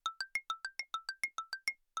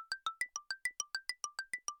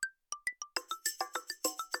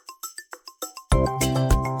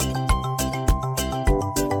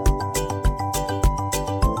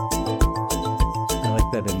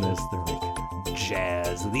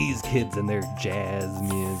jazz. These kids and their jazz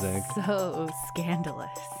music. So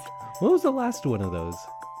scandalous. What was the last one of those?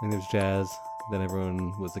 I think there's jazz, then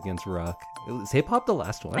everyone was against rock. Is hip-hop the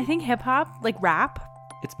last one? I think hip-hop, like rap.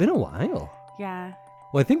 It's been a while. Yeah.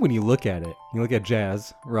 Well, I think when you look at it, you look at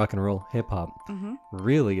jazz, rock and roll, hip-hop,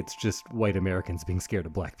 really it's just white Americans being scared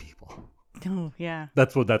of black people. Oh, yeah.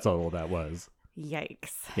 That's all that was.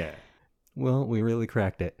 Yikes. Yeah. Well, we really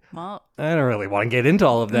cracked it. Well, I don't really want to get into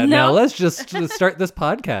all of that No. now. Let's just start this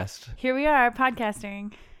podcast. here we are,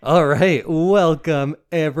 podcasting. All right. Welcome,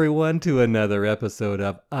 everyone, to another episode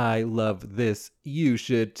of I Love This, You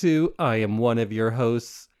Should Too. I am one of your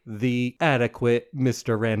hosts, the adequate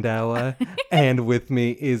Mr. Randawa. And with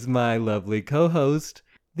me is my lovely co-host,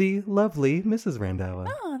 the lovely Mrs. Randawa.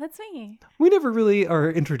 Oh, that's me. We never really are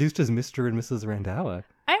introduced as Mr. and Mrs. Randawa.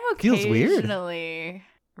 I'm Feels weird. occasionally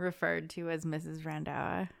referred to as Mrs.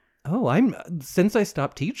 Randawa. Oh, since I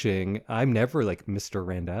stopped teaching, I'm never like Mr.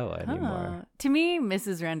 Randawa anymore. Oh. To me,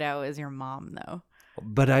 Mrs. Randawa is your mom, though.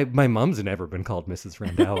 But my mom's never been called Mrs.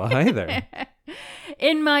 Randawa either.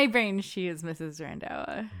 In my brain, she is Mrs.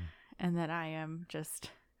 Randawa. And that I am just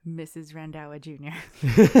Mrs. Randawa Jr.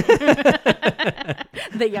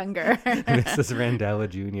 The younger. Mrs. Randawa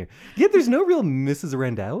Jr. Yeah, there's no real Mrs.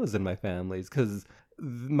 Randawas in my families because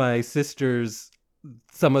my sisters,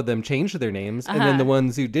 some of them changed their names, and then the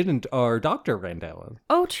ones who didn't are Dr. Randawa.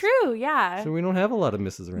 Oh, true. Yeah. So we don't have a lot of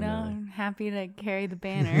Mrs. Randawa. No, I'm happy to carry the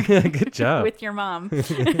banner. Good job. With your mom.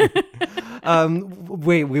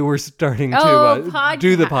 Wait, we were starting to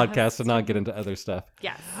do the podcast and not get into other stuff.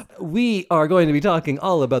 Yes. We are going to be talking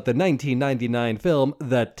all about the 1999 film,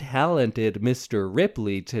 The Talented Mr.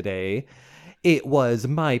 Ripley, today. It was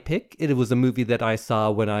my pick. It was a movie that I saw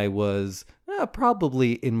when I was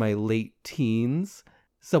probably in my late teens,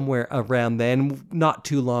 somewhere around then, not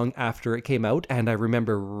too long after it came out, and I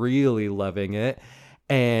remember really loving it.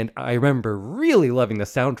 And I remember really loving the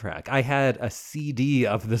soundtrack. I had a CD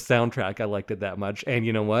of the soundtrack. I liked it that much. And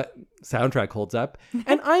you know what? Soundtrack holds up.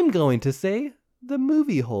 And I'm going to say the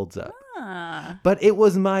movie holds up. But it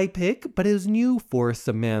was my pick, but it was new for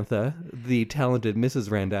Samantha, the talented Mrs.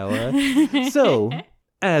 Randawa. So,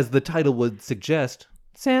 as the title would suggest,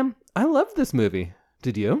 Sam, I loved this movie.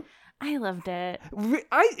 Did you? I loved it.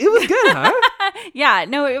 It was good, huh? Yeah,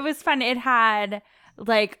 no, it was fun. It had,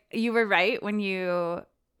 like, you were right when you,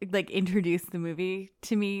 like, introduced the movie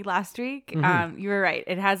to me last week. You were right.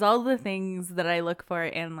 It has all the things that I look for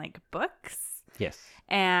in, like, books. Yes.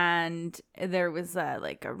 And there was,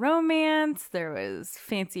 like, a romance. There was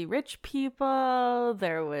fancy rich people.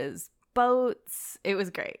 There was boats. It was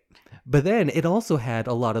great. But then it also had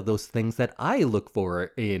a lot of those things that I look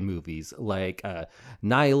for in movies, like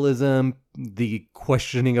nihilism, the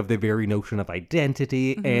questioning of the very notion of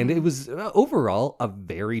identity, and it was overall a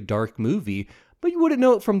very dark movie, but you wouldn't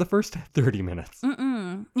know it from the first 30 minutes.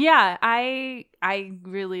 Yeah, I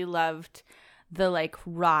really loved the, like,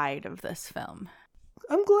 ride of this film.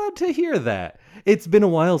 I'm glad to hear that. It's been a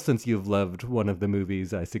while since you've loved one of the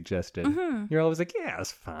movies I suggested. You're always like, yeah,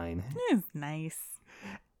 it's fine. It's nice.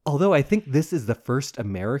 Although I think this is the first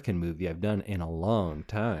American movie I've done in a long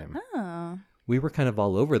time. Oh. We were kind of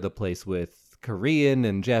all over the place with Korean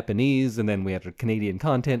and Japanese, and then we had a Canadian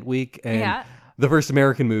Content Week. And the first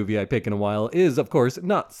American movie I pick in a while is, of course,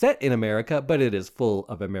 not set in America, but it is full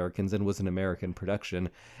of Americans and was an American production.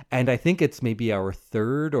 And I think it's maybe our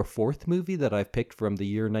third or fourth movie that I've picked from the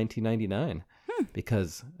year 1999.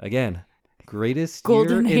 Because, again, greatest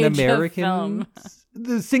Golden year in age of American... film.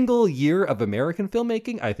 The single year of American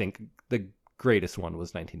filmmaking, I think the greatest one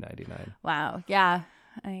was 1999. Wow. Yeah.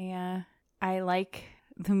 I like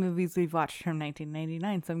the movies we've watched from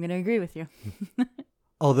 1999, so I'm going to agree with you.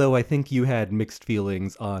 Although I think you had mixed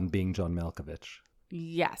feelings on Being John Malkovich.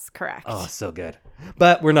 Yes, correct. Oh, so good.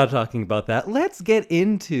 But we're not talking about that. Let's get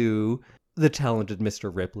into The Talented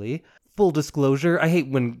Mr. Ripley. Full disclosure, I hate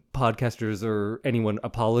when podcasters or anyone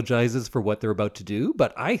apologizes for what they're about to do,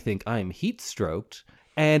 but I think I'm heat-stroked,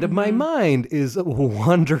 and my mind is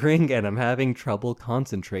wandering, and I'm having trouble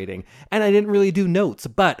concentrating. And I didn't really do notes,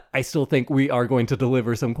 but I still think we are going to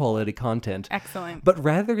deliver some quality content. Excellent. But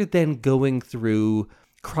rather than going through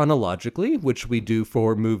chronologically, which we do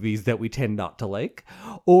for movies that we tend not to like,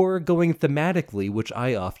 or going thematically, which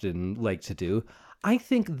I often like to do, I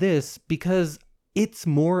think this, because it's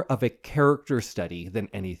more of a character study than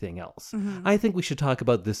anything else. I think we should talk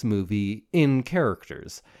about this movie in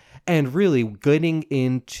characters and really getting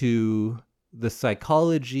into the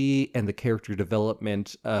psychology and the character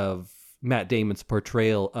development of Matt Damon's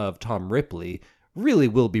portrayal of Tom Ripley really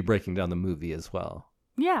will be breaking down the movie as well.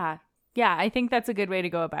 Yeah, Yeah, I think that's a good way to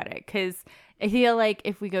go about it, because I feel like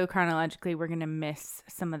if we go chronologically, we're going to miss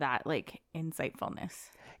some of that like insightfulness.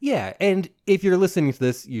 Yeah, and if you're listening to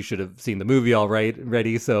this, you should have seen the movie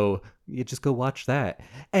already, so you just go watch that.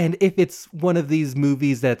 And if it's one of these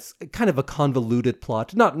movies that's kind of a convoluted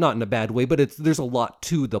plot, not in a bad way, but there's a lot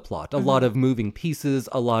to the plot, a lot of moving pieces,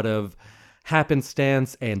 a lot of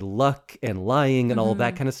happenstance and luck and lying and all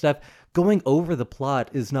that kind of stuff. Going over the plot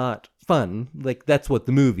is not fun. Like, that's what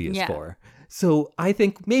the movie is for. So I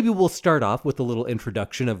think maybe we'll start off with a little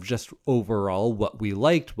introduction of just overall what we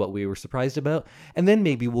liked, what we were surprised about, and then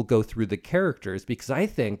maybe we'll go through the characters, because I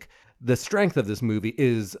think the strength of this movie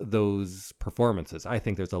is those performances. I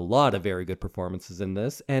think there's a lot of very good performances in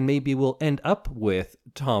this, and maybe we'll end up with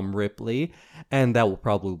Tom Ripley, and that will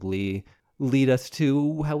probably lead us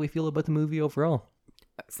to how we feel about the movie overall.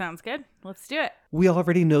 Sounds good. Let's do it. We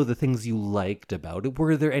already know the things you liked about it.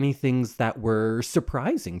 Were there any things that were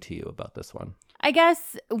surprising to you about this one? I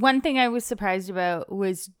guess one thing I was surprised about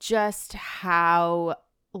was just how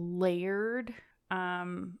layered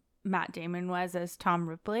Matt Damon was as Tom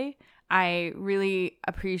Ripley. I really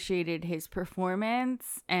appreciated his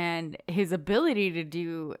performance, and his ability to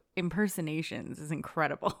do impersonations is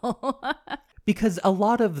incredible. Because a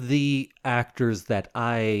lot of the actors that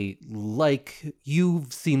I like,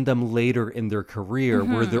 you've seen them later in their career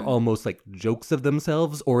where they're almost like jokes of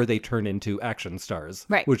themselves, or they turn into action stars.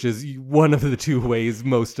 Right. Which is one of the two ways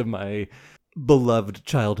most of my beloved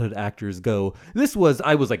childhood actors go.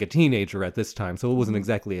 I was like a teenager at this time, so it wasn't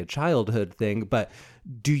exactly a childhood thing. But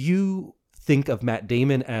do you think of Matt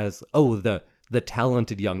Damon as, the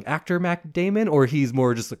talented young actor Matt Damon, or he's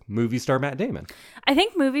more just like movie star Matt Damon? I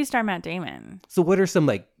think movie star Matt Damon. So what are some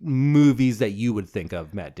like movies that you would think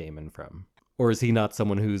of Matt Damon from? Or is he not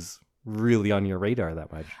someone who's really on your radar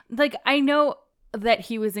that much? Like, I know that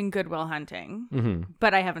he was in Good Will Hunting,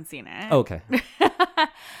 but I haven't seen it. Okay.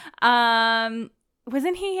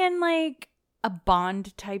 Wasn't he in like a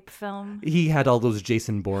Bond type film? He had all those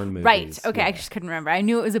Jason Bourne movies. Right. Okay. Yeah. I just couldn't remember. I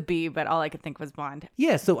knew it was a B, but all I could think was Bond.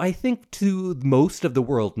 Yeah, so I think to most of the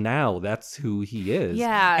world now, that's who he is.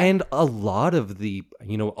 Yeah. And a lot of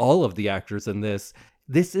all of the actors in this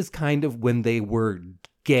is kind of when they were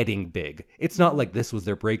getting big. It's not like this was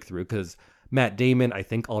their breakthrough, because Matt Damon, I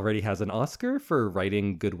think, already has an Oscar for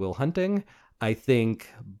writing Good Will Hunting. I think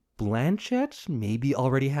Blanchett maybe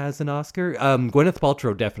already has an Oscar. Gwyneth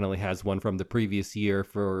Paltrow definitely has one from the previous year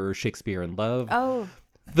for Shakespeare in Love. Oh.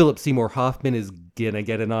 Philip Seymour Hoffman is gonna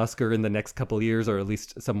get an Oscar in the next couple of years, or at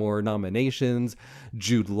least some more nominations.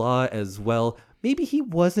 Jude Law as well. Maybe he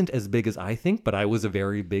wasn't as big as I think, but I was a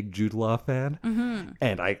very big Jude Law fan.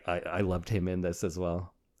 And I loved him in this as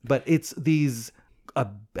well. But it's a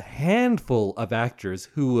handful of actors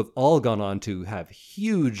who have all gone on to have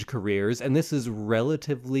huge careers, and this is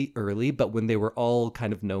relatively early, but when they were all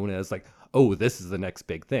kind of known as like, oh, this is the next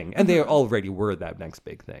big thing, and they already were that next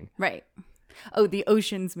big thing. Right. Oh, the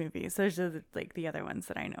Ocean's movies. Those are like the other ones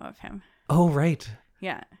that I know of him. Oh, right.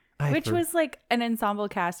 Yeah. Which was like an ensemble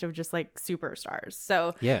cast of just like superstars.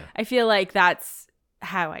 So yeah, I feel like that's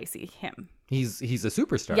how I see him. He's a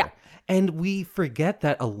superstar. Yeah. And we forget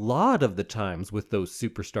that a lot of the times with those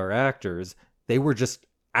superstar actors, they were just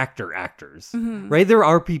actors, right? There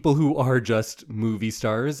are people who are just movie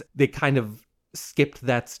stars. They kind of skipped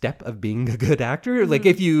that step of being a good actor. Like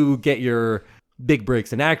if you get your big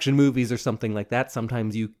breaks in action movies or something like that,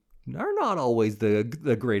 sometimes you are not always the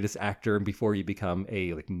greatest actor before you become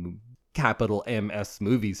a like capital MS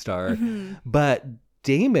movie star. But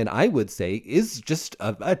Damon, I would say, is just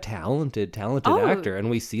a talented actor, and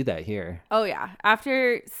we see that here. Oh, yeah.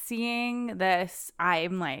 After seeing this,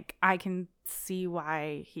 I'm like, I can see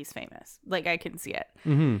why he's famous. Like, I can see it.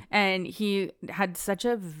 And he had such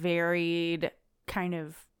a varied kind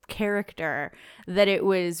of character that it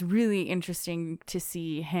was really interesting to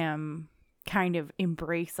see him kind of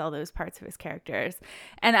embrace all those parts of his characters.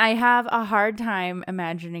 And I have a hard time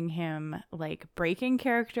imagining him, like, breaking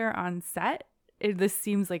character on set. This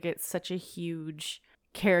seems like it's such a huge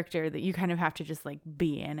character that you kind of have to just like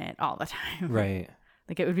be in it all the time. Right.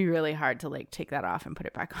 Like it would be really hard to like take that off and put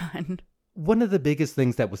it back on. One of the biggest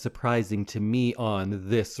things that was surprising to me on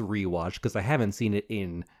this rewatch, because I haven't seen it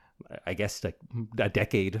in, I guess, like a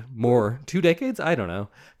decade, more, 2 decades? I don't know,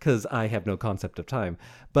 because I have no concept of time.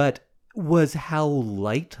 But was how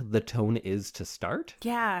light the tone is to start.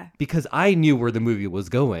 Yeah. Because I knew where the movie was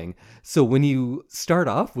going. So when you start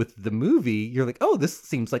off with the movie, you're like, oh, this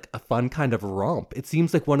seems like a fun kind of romp. It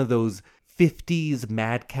seems like one of those 50s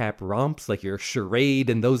madcap romps, like your charade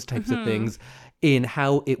and those types of things, in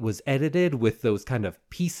how it was edited with those kind of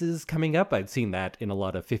pieces coming up. I'd seen that in a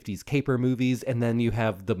lot of 50s caper movies. And then you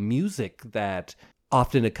have the music that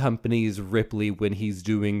often accompanies Ripley when he's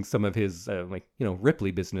doing some of his, Ripley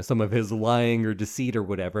business, some of his lying or deceit or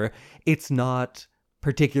whatever. It's not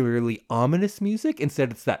particularly ominous music. Instead,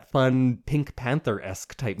 it's that fun Pink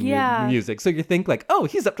Panther-esque type music. So you think like, oh,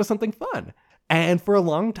 he's up to something fun. And for a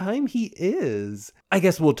long time, he is. I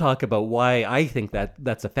guess we'll talk about why I think that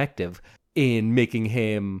that's effective in making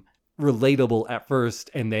him relatable at first,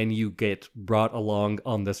 and then you get brought along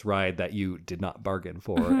on this ride that you did not bargain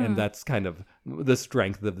for. And that's kind of the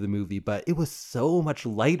strength of the movie. But it was so much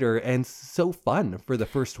lighter and so fun for the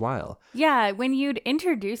first while. Yeah, when you'd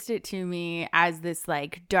introduced it to me as this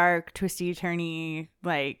like dark, twisty, turny,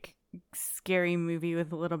 like scary movie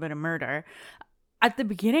with a little bit of murder, at the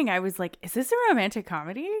beginning I was like, is this a romantic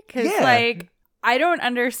comedy? Because like I don't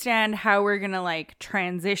understand how we're going to like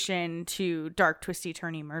transition to dark, twisty,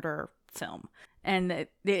 turny murder film. And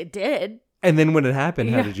it did. And then when it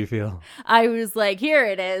happened, how did you feel? I was like, here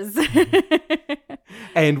it is.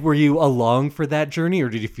 And were you along for that journey, or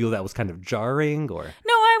did you feel that was kind of jarring? Or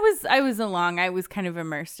no, I was along. I was kind of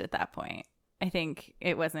immersed at that point. I think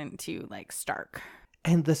it wasn't too like stark.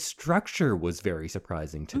 And the structure was very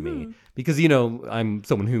surprising to me because, you know, I'm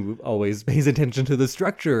someone who always pays attention to the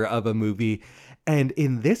structure of a movie. And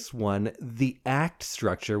in this one, the act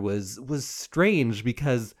structure was strange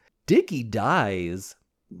because Dickie dies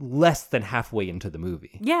less than halfway into the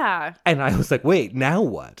movie. Yeah. And I was like, wait, now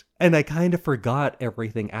what? And I kind of forgot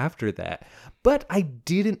everything after that. But I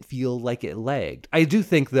didn't feel like it lagged. I do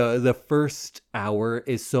think the first hour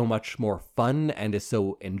is so much more fun and is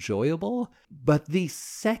so enjoyable. But the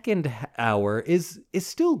second hour is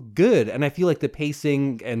still good. And I feel like the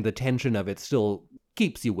pacing and the tension of it still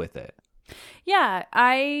keeps you with it. Yeah,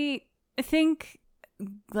 I think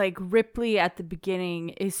like Ripley at the beginning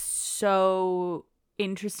is so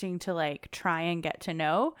interesting to like try and get to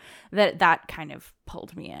know that kind of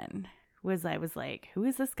pulled me in. I was like, who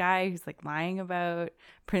is this guy who's like lying about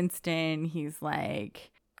Princeton? He's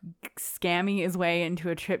like scamming his way into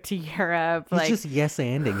a trip to Europe. He's like just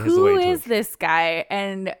yes-anding his way. Who is this guy?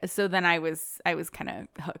 And so then I was kind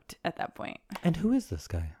of hooked at that point. And who is this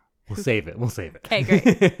guy? We'll save it. Okay,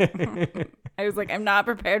 great. I was like, I'm not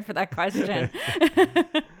prepared for that question.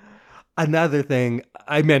 Another thing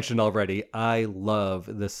I mentioned already, I love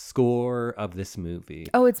the score of this movie.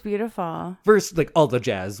 Oh, it's beautiful. First, like all the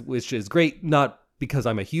jazz, which is great, not because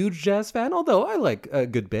I'm a huge jazz fan, although I like a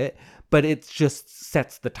good bit, but it just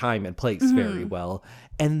sets the time and place very well.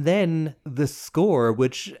 And then the score,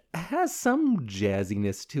 which has some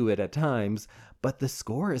jazziness to it at times, but the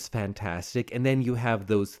score is fantastic. And then you have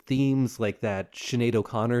those themes like that Sinead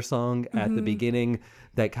O'Connor song at the beginning,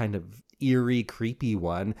 that kind of eerie, creepy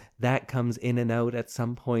one that comes in and out at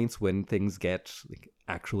some points when things get like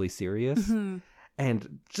actually serious.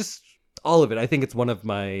 And just all of it. I think it's one of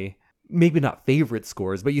my maybe not favorite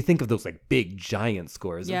scores, but you think of those like big giant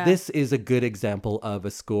scores. Yeah. This is a good example of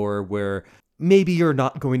a score where maybe you're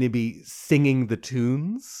not going to be singing the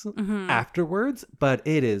tunes afterwards, but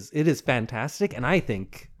it is fantastic. And I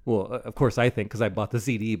think, well, of course I think because I bought the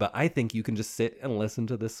CD, but I think you can just sit and listen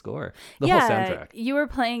to this score, the whole soundtrack. You were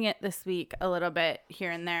playing it this week a little bit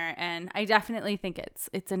here and there, and I definitely think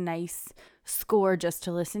it's a nice score just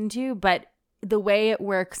to listen to, but the way it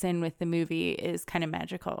works in with the movie is kind of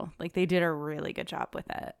magical. Like they did a really good job with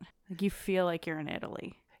it. Like you feel like you're in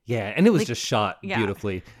Italy. Yeah, and it was just shot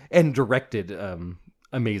beautifully and directed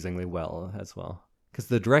amazingly well as well. Because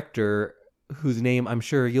the director, whose name I'm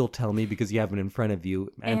sure you'll tell me because you have it in front of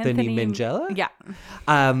you, Anthony Minghella?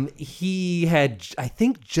 Yeah. He had, I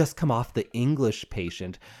think, just come off The English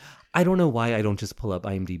Patient. I don't know why I don't just pull up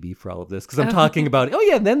IMDb for all of this because I'm talking about,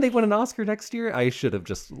 and then they won an Oscar next year. I should have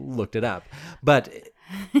just looked it up. But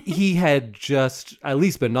he had just at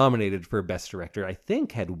least been nominated for Best Director. I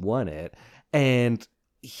think had won it. And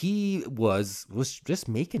he was just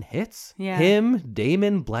making hits. Yeah. Him,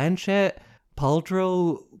 Damon, Blanchett,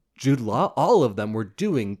 Paltrow, Jude Law, all of them were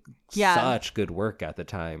doing such good work at the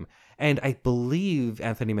time. And I believe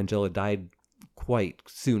Anthony Minghella died quite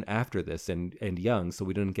soon after this and young, so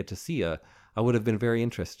we didn't get to see I would have been very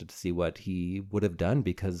interested to see what he would have done,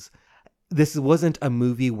 because this wasn't a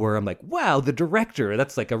movie where I'm like, wow, the director,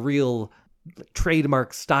 that's like a real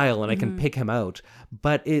trademark style and I can pick him out,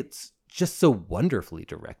 but it's just so wonderfully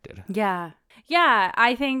directed. Yeah,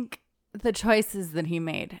 I think the choices that he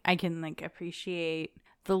made, I can like appreciate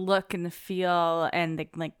the look and the feel and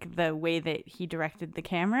the way that he directed the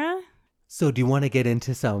camera. So do you want to get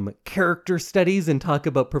into some character studies and talk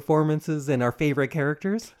about performances and our favorite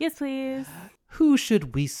characters? Yes, please. Who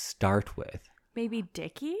should we start with? Maybe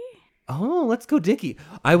Dickie? Oh, let's go Dickie.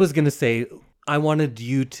 I was going to say, I wanted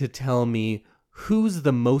you to tell me who's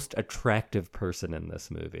the most attractive person in this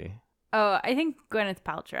movie. Oh, I think Gwyneth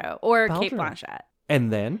Paltrow or Kate Paltrow. Blanchett.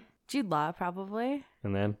 And then? Jude Law, probably.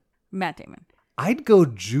 And then? Matt Damon. I'd go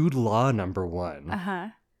Jude Law number 1. Uh-huh.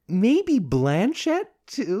 Maybe Blanchett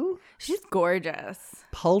 2? She's gorgeous.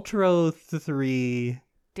 Paltrow 3.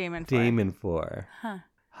 Damon 4. Damon 4. Huh.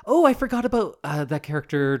 Oh, I forgot about that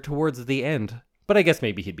character towards the end. But I guess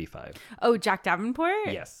maybe he'd be 5. Oh, Jack Davenport?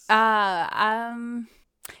 Yes. Yeah,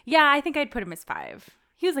 I think I'd put him as 5.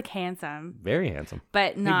 He was like handsome. Very handsome.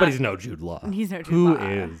 But he's no Jude Law. He's no Jude Who Law.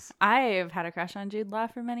 is? I've had a crush on Jude Law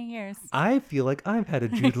for many years. I feel like I've had a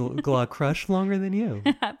Jude Law crush longer than you.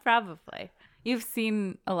 Probably. You've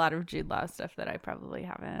seen a lot of Jude Law stuff that I probably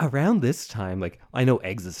haven't. Around this time, like, I know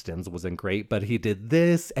Existence wasn't great, but he did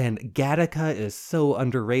this, and Gattaca is so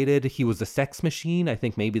underrated. He was a sex machine, I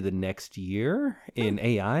think maybe the next year in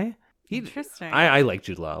AI. Interesting. I like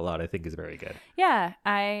Jude Law a lot. I think he's very good. Yeah,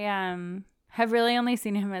 I have really only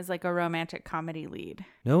seen him as like a romantic comedy lead.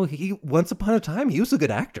 No, once upon a time, he was a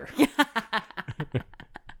good actor.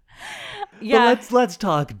 Yeah. But let's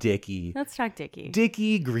talk Dickie. Let's talk Dickie.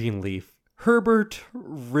 Dickie Greenleaf. Herbert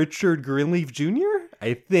Richard Greenleaf Jr.,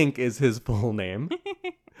 I think is his full name.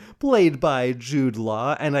 Played by Jude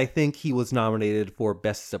Law, and I think he was nominated for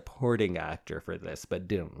Best Supporting Actor for this, but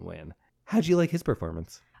didn't win. How'd you like his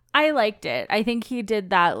performance? I liked it. I think he did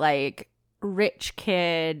that like rich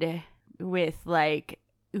kid with like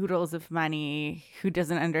oodles of money who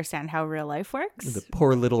doesn't understand how real life works. The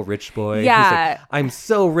poor little rich boy. Yeah. He's like, I'm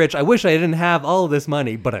so rich. I wish I didn't have all of this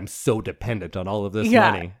money, but I'm so dependent on all of this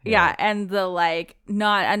money. Yeah. And the like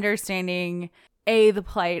not understanding A, the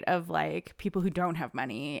plight of like people who don't have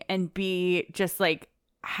money, and B, just like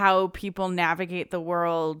how people navigate the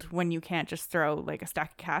world when you can't just throw like a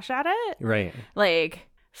stack of cash at it. Right. Like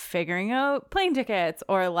figuring out plane tickets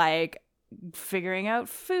or like figuring out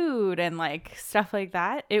food and like stuff like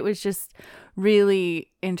that. It was just really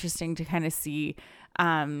interesting to kind of see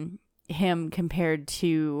him compared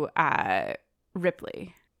to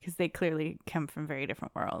Ripley, because they clearly come from very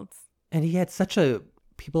different worlds. And he had such a,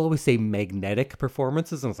 people always say magnetic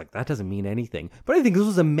performances, and I was like, that doesn't mean anything. But I think this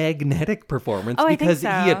was a magnetic performance because he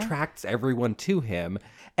attracts everyone to him.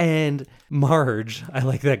 And Marge, I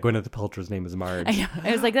like that Gwyneth Paltrow's name is Marge.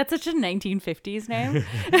 I was like, that's such a 1950s name.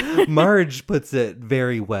 Marge puts it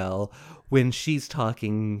very well when she's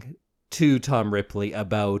talking to Tom Ripley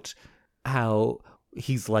about how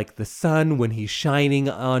he's like the sun. When he's shining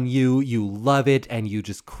on you, you love it and you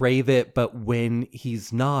just crave it. But when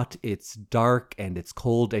he's not, it's dark and it's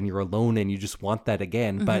cold and you're alone and you just want that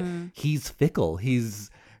again. Mm-hmm. But he's fickle. He's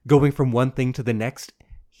going from one thing to the next.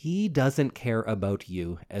 He doesn't care about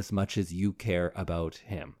you as much as you care about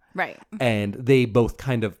him. Right. And they both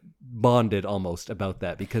kind of bonded almost about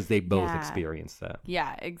that because they both experienced that.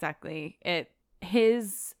 Yeah, exactly.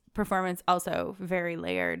 His performance also very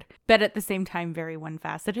layered, but at the same time very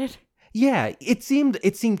one-faceted. Yeah, it seemed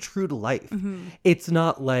true to life. Mm-hmm. It's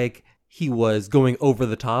not like he was going over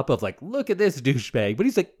the top of like, look at this douchebag, but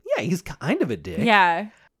he's like, yeah, he's kind of a dick. Yeah.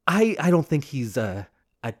 I don't think he's a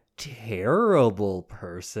terrible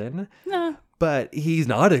person. No. But he's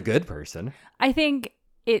not a good person. I think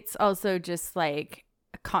it's also just like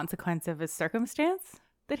a consequence of his circumstance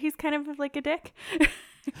that he's kind of like a dick.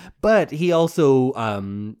 But he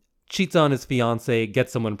also cheats on his fiance,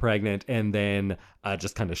 gets someone pregnant, and then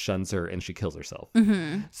just kind of shuns her and she kills herself.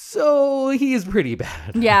 Mm-hmm. So he is pretty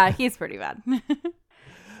bad. Yeah, he's pretty bad.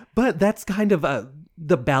 But that's kind of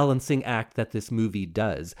the balancing act that this movie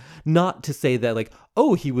does. Not to say that like,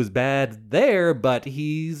 oh, he was bad there, but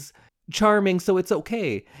he's charming, so it's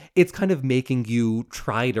okay. It's kind of making you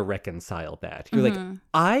try to reconcile that. You're like,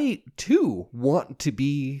 I too want to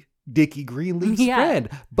be Dickie Greenleaf's friend,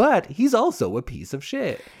 but he's also a piece of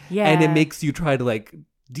shit. Yeah. And it makes you try to like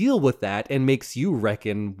deal with that and makes you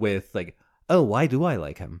reckon with like, oh, why do I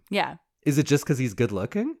like him? Yeah. Is it just because he's good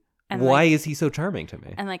looking? And why is he so charming to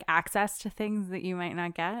me? And like access to things that you might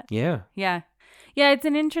not get. Yeah. Yeah. Yeah, it's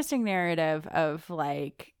an interesting narrative of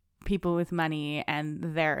like people with money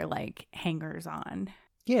and their like hangers on.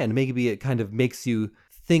 Yeah, and maybe it kind of makes you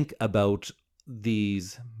think about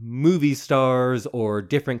these movie stars or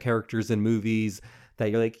different characters in movies that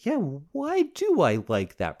you're like, yeah, why do I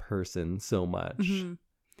like that person so much? Mm-hmm.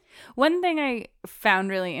 One thing I found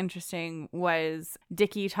really interesting was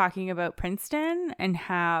Dickie talking about Princeton and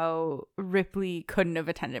how Ripley couldn't have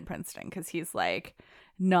attended Princeton because he's like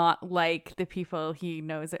not like the people he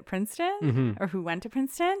knows at Princeton or who went to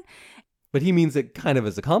Princeton. But he means it kind of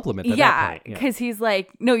as a compliment at that Yeah, point. Yeah, because he's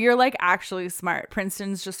like, no, you're like actually smart.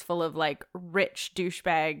 Princeton's just full of like rich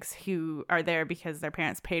douchebags who are there because their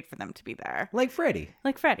parents paid for them to be there. like Freddie.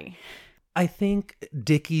 Like Freddie. I think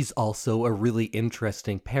Dickie's also a really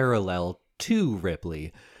interesting parallel to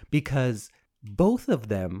Ripley because both of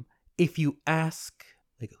them, if you ask,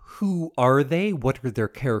 like, who are they? What are their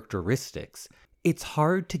characteristics? It's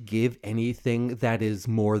hard to give anything that is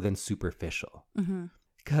more than superficial.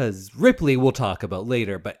 Because Ripley we'll talk about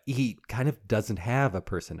later, but he kind of doesn't have a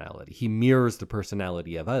personality. He mirrors the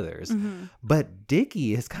personality of others. But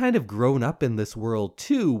Dickie has kind of grown up in this world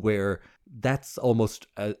too, where that's almost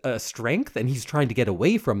a strength, and he's trying to get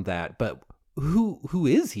away from that. But who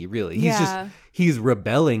is he really? He's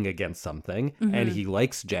rebelling against something, and he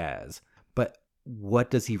likes jazz. But what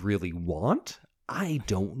does he really want? I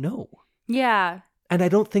don't know. Yeah. And I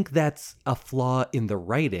don't think that's a flaw in the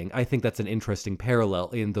writing. I think that's an interesting parallel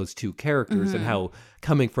in those two characters and how,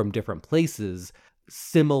 coming from different places,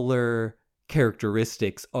 similar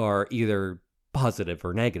characteristics are either positive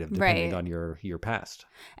or negative, depending on your past.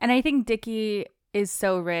 And I think Dickie is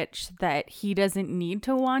so rich that he doesn't need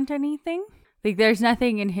to want anything. Like, there's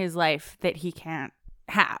nothing in his life that he can't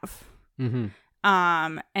have.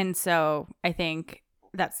 And so I think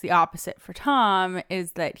that's the opposite for Tom,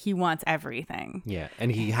 is that he wants everything. Yeah,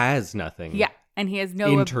 and he has nothing. Yeah, and he has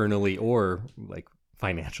no internally or like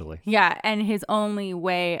financially. Yeah, and his only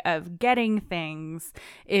way of getting things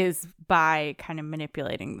is by kind of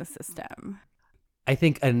manipulating the system. I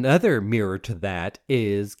think another mirror to that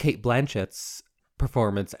is Cate Blanchett's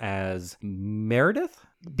performance as Meredith.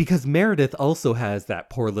 Because Meredith also has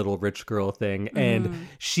that poor little rich girl thing. And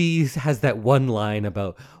she has that one line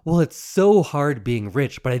about, well, it's so hard being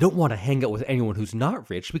rich, but I don't want to hang out with anyone who's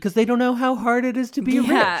not rich because they don't know how hard it is to be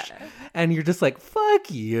rich. And you're just like,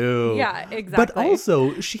 fuck you. Yeah, exactly. But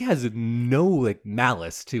also, she has no like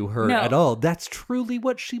malice to her at all. That's truly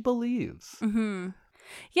what she believes.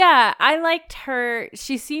 Yeah, I liked her.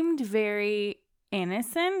 She seemed very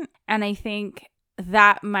innocent. And I think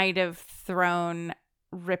that might have thrown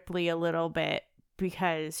Ripley a little bit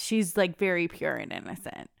because she's like very pure and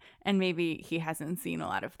innocent, and maybe he hasn't seen a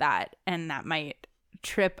lot of that, and that might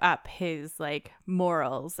trip up his like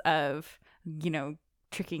morals of, you know,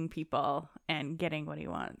 tricking people and getting what he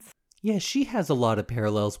wants. Yeah, she has a lot of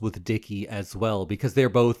parallels with Dickie as well, because they're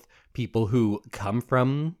both people who come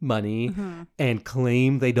from money and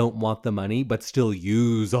claim they don't want the money but still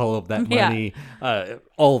use all of that money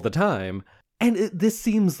all the time. And this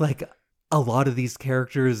seems like a lot of these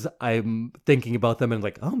characters, I'm thinking about them and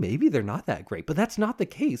like, oh, maybe they're not that great. But that's not the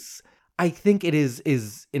case. I think it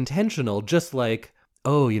is intentional, just like,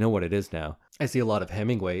 oh, you know what it is now? I see a lot of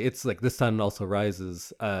Hemingway. It's like The Sun Also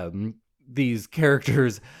Rises. These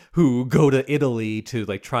characters who go to Italy to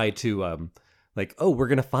like try to like, oh, we're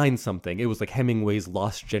going to find something. It was like Hemingway's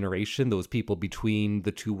Lost Generation, those people between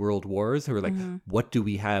the two world wars who were like, what do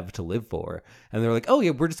we have to live for? And they're like, oh,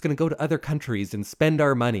 yeah, we're just going to go to other countries and spend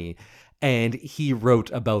our money. And he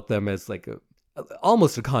wrote about them as like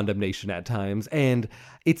almost a condemnation at times. And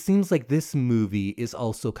it seems like this movie is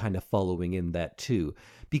also kind of following in that too,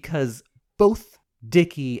 because both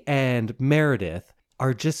Dickie and Meredith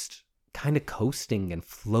are just kind of coasting and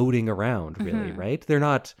floating around, really, right? They're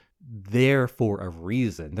not there for a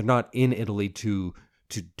reason. They're not in Italy to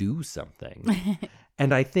do something.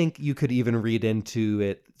 And I think you could even read into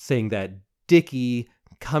it saying that Dickie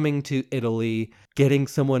coming to Italy, getting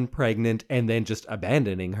someone pregnant, and then just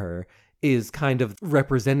abandoning her is kind of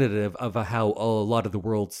representative of how a lot of the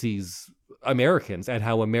world sees Americans and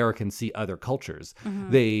how Americans see other cultures.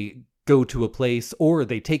 They go to a place, or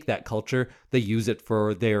they take that culture, they use it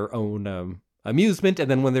for their own amusement,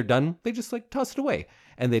 and then when they're done, they just like toss it away,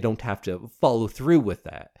 and they don't have to follow through with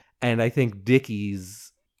that. And I think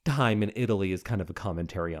Dickie's time in Italy is kind of a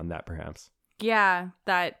commentary on that, perhaps. Yeah,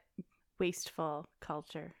 that wasteful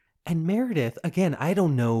culture. And Meredith, again, I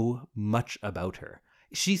don't know much about her.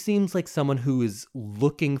 She seems like someone who is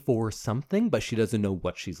looking for something, but she doesn't know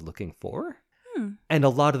what she's looking for. And a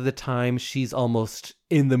lot of the time, she's almost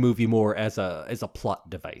in the movie more as a plot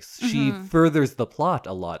device. She furthers the plot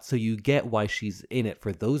a lot, so you get why she's in it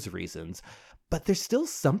for those reasons. But there's still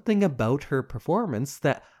something about her performance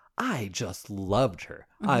that I just loved her.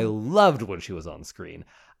 I loved when she was on screen.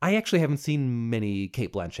 I actually haven't seen many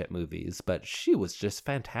Cate Blanchett movies, but she was just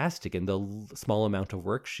fantastic in the small amount of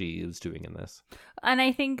work she was doing in this. And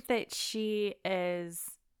I think that she is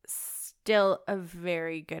still a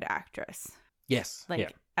very good actress. Yes.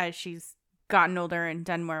 Like, as she's gotten older and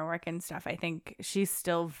done more work and stuff, I think she's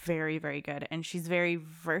still very, very good, and she's very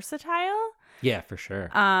versatile. Yeah, for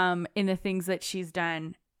sure. In the things that she's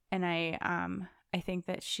done, and I think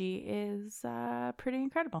that she is pretty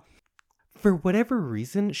incredible. For whatever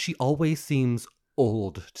reason, she always seems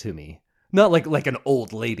old to me. Not like an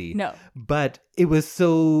old lady. No. But it was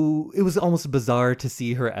almost bizarre to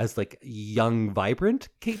see her as like young, vibrant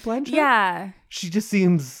Kate Blanchett. Yeah. She just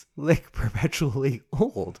seems like perpetually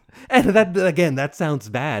old. And that sounds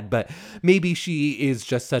bad, but maybe she is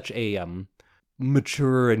just such a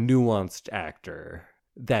mature and nuanced actor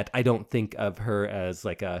that I don't think of her as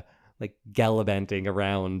like gallivanting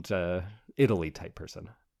around Italy type person.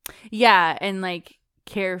 Yeah, and like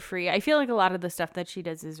carefree. I feel like a lot of the stuff that she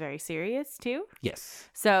does is very serious too. Yes.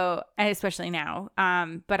 So, and especially now.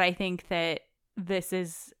 But I think that this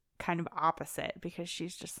is kind of opposite because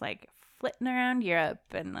she's just like flitting around Europe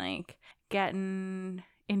and like getting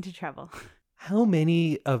into trouble. How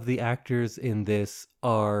many of the actors in this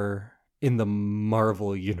are in the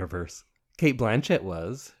Marvel universe? Kate Blanchett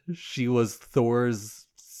was. She was Thor's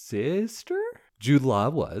sister? Jude Law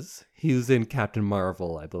was. He was in Captain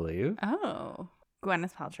Marvel, I believe. Oh.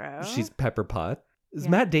 Gwyneth Paltrow. She's Pepper Potts. Is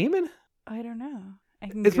Yeah. Matt Damon? I don't know.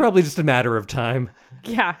 It's probably just a matter of time.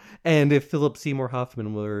 Yeah. And if Philip Seymour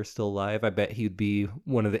Hoffman were still alive, I bet he'd be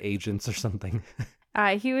one of the agents or something.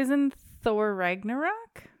 He was in Thor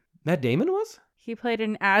Ragnarok. Matt Damon was? He played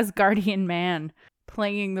an Asgardian man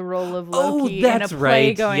playing the role of Loki in that's a play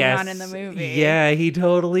right. going Yes. on in the movie. Yeah, he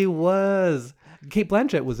totally was. Kate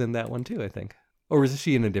Blanchett was in that one too, I think. Or was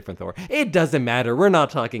she in a different Thor? It doesn't matter. We're not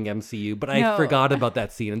talking MCU, but I No. forgot about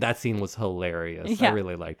that scene, and that scene was hilarious. Yeah. I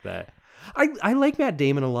really liked that. I like Matt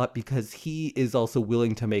Damon a lot because he is also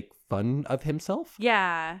willing to make fun of himself.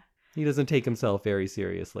 Yeah. He doesn't take himself very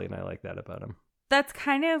seriously, and I like that about him. That's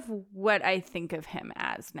kind of what I think of him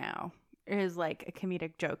as now. Is like a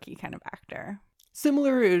comedic jokey kind of actor.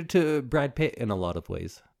 Similar to Brad Pitt in a lot of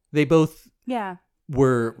ways. They both Yeah.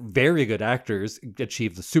 were very good actors,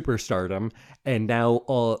 achieved the superstardom, and now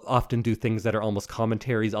often do things that are almost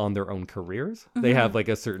commentaries on their own careers. Mm-hmm. They have like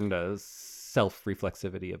a certain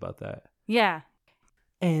self-reflexivity about that. Yeah.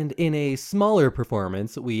 And in a smaller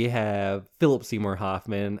performance, we have Philip Seymour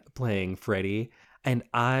Hoffman playing Freddy, and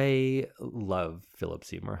I love Philip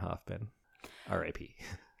Seymour Hoffman. R.I.P.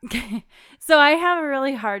 So I have a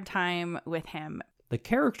really hard time with him. The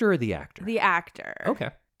character or the actor? The actor. Okay.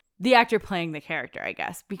 The actor playing the character, I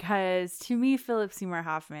guess. Because to me, Philip Seymour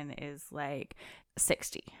Hoffman is like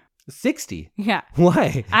 60. 60? Yeah.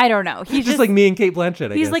 Why? I don't know. He's just like me and Kate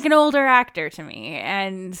Blanchett, I He's guess. like an older actor to me.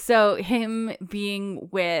 And so him being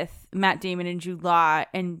with Matt Damon and Jude Law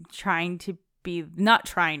and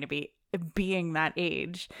being that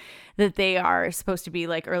age that they are supposed to be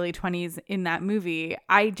like early 20s in that movie,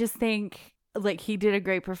 I just think like he did a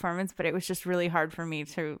great performance, but it was just really hard for me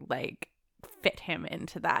to like fit him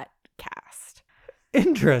into that cast.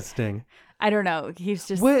 Interesting. I don't know. He's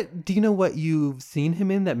just... What do you know what you've seen him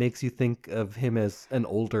in that makes you think of him as an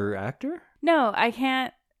older actor? No, I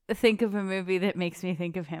can't think of a movie that makes me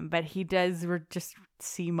think of him, but he does just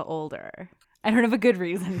seem older. I don't have a good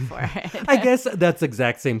reason for it. I guess that's the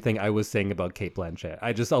exact same thing I was saying about Kate Blanchett.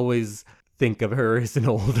 I just always think of her as an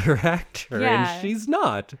older actor, Yeah. and she's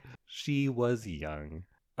not. She was young.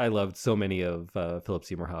 I loved so many of Philip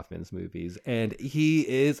Seymour Hoffman's movies, and he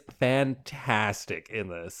is fantastic in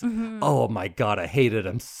this. Mhm. Oh my God, I hated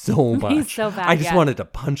him so much. He's so bad, I just yeah. wanted to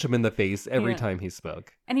punch him in the face every Yeah. time he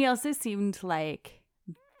spoke. And he also seemed like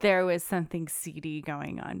there was something seedy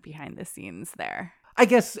going on behind the scenes there. I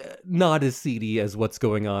guess not as seedy as what's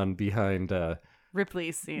going on behind...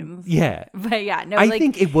 Ripley's scenes. yeah. But yeah, no, I like...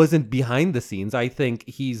 think it wasn't behind the scenes. I think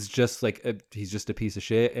he's just like he's just a piece of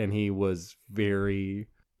shit, and he was very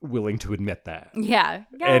willing to admit that. Yeah.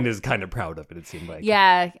 And is kind of proud of it, it seemed like.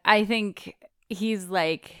 Yeah, I think he's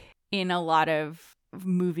like in a lot of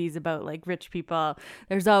movies about like rich people,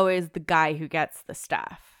 there's always the guy who gets the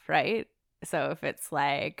stuff, right? So if it's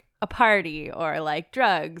like a party or like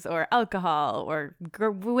drugs or alcohol or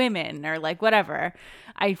women or like whatever,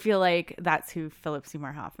 I feel like that's who Philip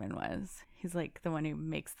Seymour Hoffman was. He's like the one who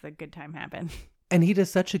makes the good time happen. And he does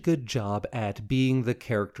such a good job at being the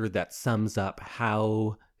character that sums up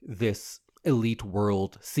how this elite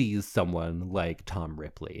world sees someone like Tom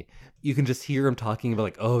Ripley. You can just hear him talking about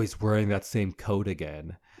like, oh, he's wearing that same coat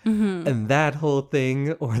again. Mm-hmm. And that whole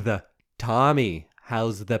thing, or the Tommy,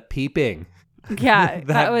 how's the peeping? Yeah,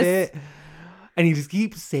 that was... bit. And he just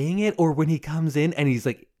keeps saying it, or when he comes in and he's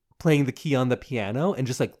like playing the key on the piano and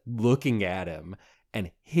just like looking at him.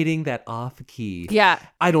 and hitting that off key. Yeah.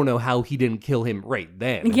 I don't know how he didn't kill him right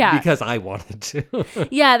then. Yeah. Because I wanted to.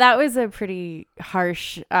 Yeah, that was a pretty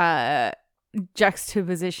harsh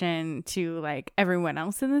juxtaposition to like everyone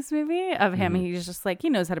else in this movie of him. He's just like, he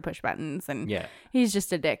knows how to push buttons, and he's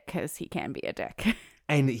just a dick because he can be a dick.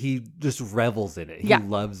 And he just revels in it. He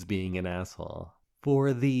loves being an asshole.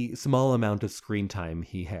 For the small amount of screen time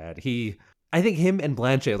he had, I think him and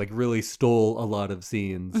Blanchett like really stole a lot of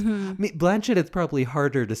scenes. I mean, Blanchett, it's probably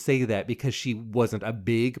harder to say that because she wasn't a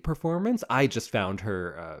big performance. I just found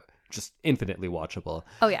her just infinitely watchable.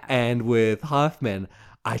 Oh, yeah. And with Hoffman,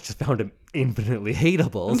 I just found him infinitely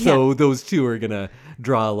hateable. So those two are going to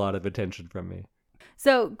draw a lot of attention from me.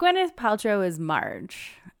 So Gwyneth Paltrow is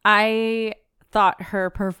Marge. I thought her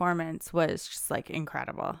performance was just like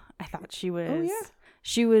incredible. I thought she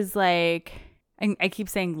was like, I keep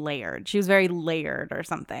saying layered. She was very layered or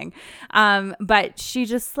something. But she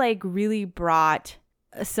just like really brought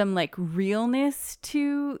some like realness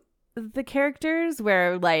to the characters,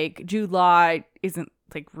 where like Jude Law isn't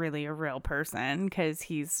like really a real person because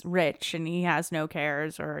he's rich and he has no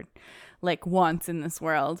cares or like wants in this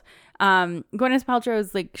world. Gwyneth Paltrow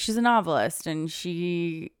is like, she's a novelist and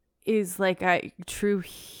she is like a true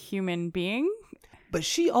human being. But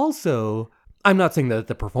she also, I'm not saying that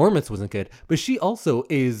the performance wasn't good, but she also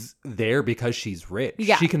is there because she's rich.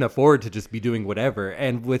 Yeah. She can afford to just be doing whatever.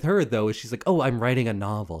 And with her, though, she's like, oh, I'm writing a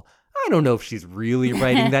novel. I don't know if she's really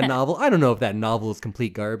writing that novel. I don't know if that novel is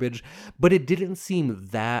complete garbage. But it didn't seem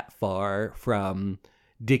that far from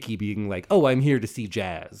Dickie being like, oh, I'm here to see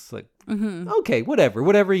jazz. Like, okay,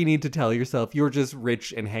 whatever you need to tell yourself. You're just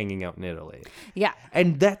rich and hanging out in Italy. Yeah.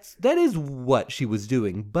 And that is what she was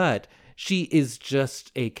doing. But she is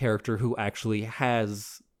just a character who actually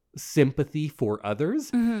has sympathy for others.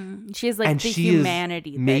 She is like and the she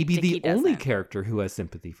humanity is maybe that Dickie the only doesn't. character who has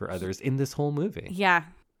sympathy for others in this whole movie. Yeah,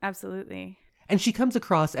 absolutely. And she comes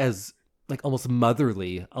across as like almost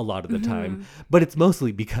motherly a lot of the time, but it's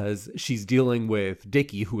mostly because she's dealing with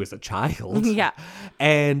Dickie, who is a child. Yeah.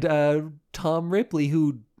 And Tom Ripley,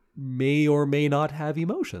 who may or may not have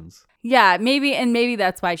emotions. Yeah, maybe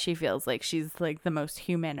that's why she feels like she's like the most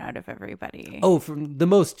human out of everybody. Oh, from the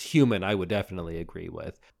most human, I would definitely agree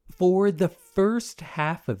with. For the first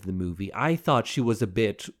half of the movie, I thought she was a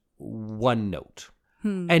bit one note.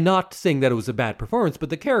 And not saying that it was a bad performance, but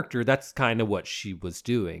the character, that's kind of what she was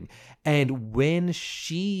doing. And when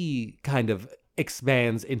she kind of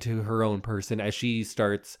expands into her own person as she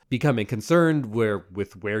starts becoming concerned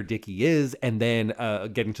with where Dickie is, and then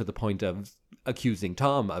getting to the point of accusing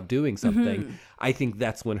Tom of doing something, I think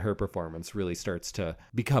that's when her performance really starts to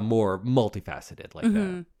become more multifaceted like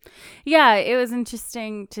that. Yeah, it was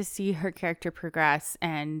interesting to see her character progress,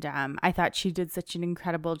 and I thought she did such an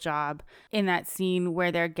incredible job in that scene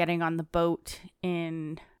where they're getting on the boat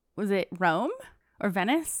in, was it Rome? Or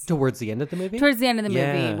Venice? Towards the end of the movie? Towards the end of the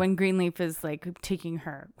movie, when Greenleaf is like taking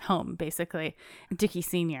her home, basically. Dickie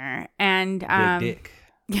Sr. And Big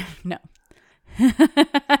Dick. No.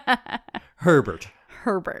 Herbert.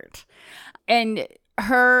 And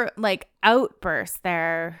her like outburst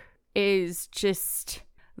there is just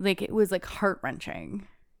like, it was like heart-wrenching.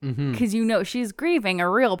 Because she's grieving a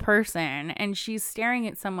real person, and she's staring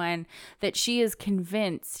at someone that she is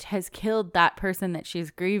convinced has killed that person that she's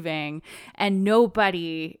grieving, and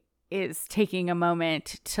nobody is taking a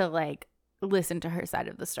moment to like listen to her side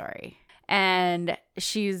of the story. And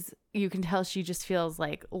you can tell she just feels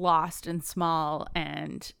like lost and small,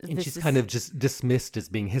 and she's kind of just dismissed as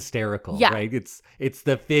being hysterical, Yeah. right? It's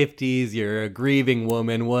the 50s, you're a grieving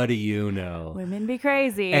woman, what do you know? Women be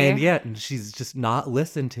crazy. And yet she's just not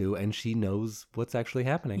listened to, and she knows what's actually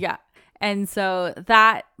happening. Yeah. And so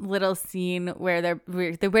that little scene where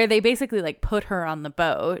they basically like put her on the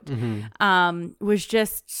boat was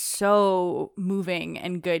just so moving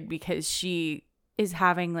and good, because she is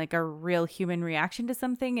having like a real human reaction to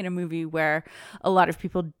something in a movie where a lot of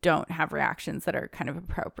people don't have reactions that are kind of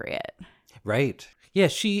appropriate. Right. Yeah,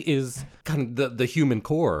 she is kind of the human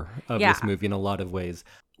core of this movie in a lot of ways.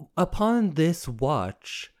 Upon this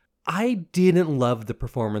watch, I didn't love the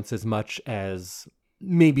performance as much as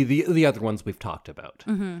maybe the other ones we've talked about.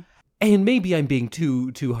 And maybe I'm being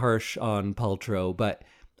too harsh on Paltrow, but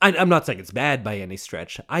I'm not saying it's bad by any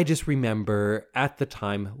stretch. I just remember at the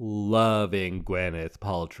time loving Gwyneth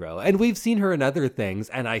Paltrow. And we've seen her in other things,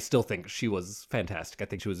 and I still think she was fantastic. I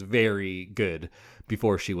think she was very good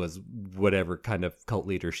before she was whatever kind of cult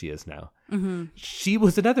leader she is now. She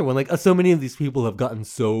was another one. Like, so many of these people have gotten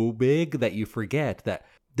so big that you forget that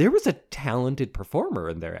there was a talented performer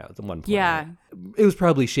in there at one point. Yeah. It was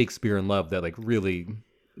probably Shakespeare in Love that like really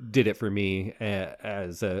did it for me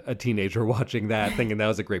as a teenager watching that, thinking that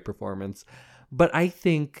was a great performance. But I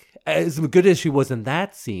think, as good as she was in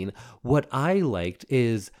that scene, what I liked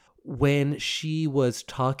is when she was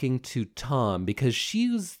talking to Tom, because she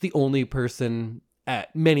was the only person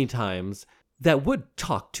at many times that would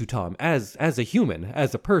talk to Tom as a human,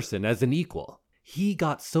 as a person, as an equal. He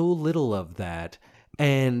got so little of that,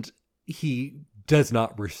 and he does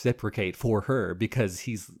not reciprocate for her because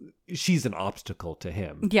she's an obstacle to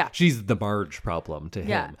him. Yeah. She's the Marge problem to him.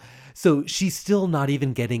 Yeah. So she's still not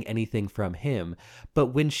even getting anything from him. But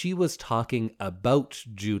when she was talking about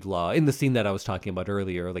Jude Law in the scene that I was talking about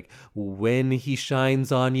earlier, like when he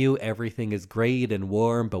shines on you, everything is great and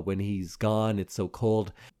warm, but when he's gone, it's so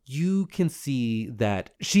cold. You can see that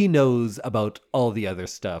she knows about all the other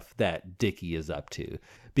stuff that Dickie is up to,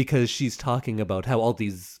 because she's talking about how all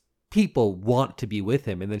these people want to be with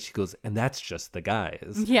him, and then she goes, and that's just the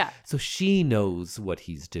guys. Yeah. So she knows what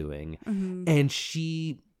he's doing, and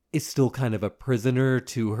she is still kind of a prisoner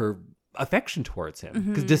to her affection towards him,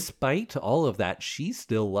 because despite all of that, she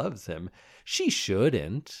still loves him. She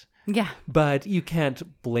shouldn't. Yeah. But you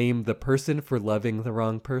can't blame the person for loving the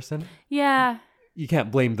wrong person. Yeah. You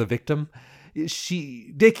can't blame the victim.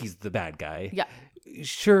 Dickie's the bad guy. Yeah.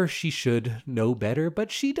 Sure, she should know better,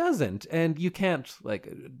 but she doesn't. And you can't,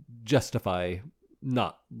 like, justify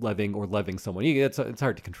not loving or loving someone. It's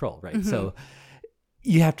hard to control, right? So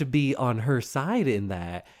you have to be on her side in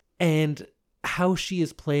that. And how she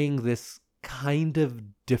is playing this kind of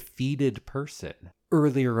defeated person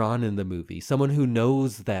earlier on in the movie. Someone who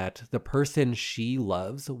knows that the person she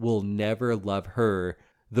loves will never love her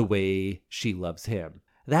the way she loves him.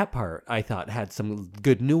 That part, I thought, had some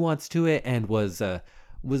good nuance to it and was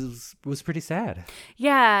pretty sad.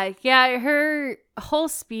 Yeah. Her whole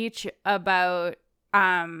speech about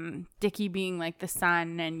Dickie being like the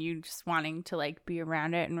sun and you just wanting to like be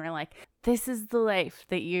around it, and we're like, this is the life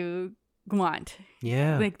that you want.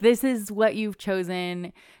 Yeah. Like, this is what you've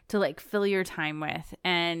chosen to like fill your time with.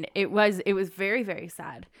 And it was very, very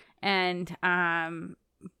sad. And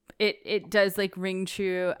it does like ring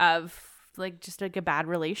true of like just like a bad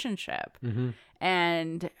relationship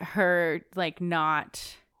and her like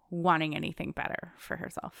not wanting anything better for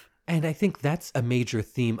herself. And I think that's a major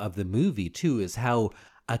theme of the movie too, is how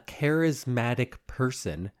a charismatic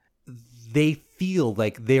person, they feel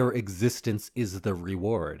like their existence is the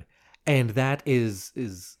reward. And that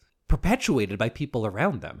is perpetuated by people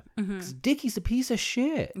around them. 'Cause Dickie's a piece of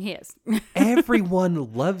shit. He is.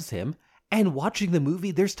 Everyone loves him. And watching the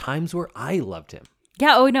movie, there's times where I loved him.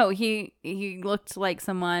 Yeah. Oh no, he looked like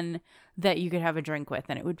someone that you could have a drink with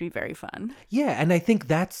and it would be very fun. Yeah, and I think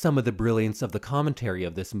that's some of the brilliance of the commentary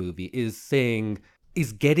of this movie,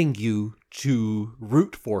 is getting you to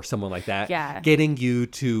root for someone like that. Yeah. Getting you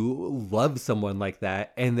to love someone like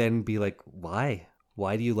that, and then be like, why?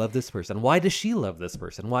 Why do you love this person? Why does she love this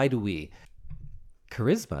person? Why do we?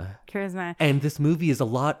 Charisma. And this movie is a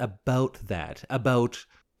lot about that, about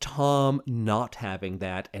Tom not having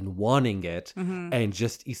that and wanting it, and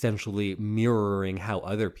just essentially mirroring how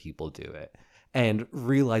other people do it, and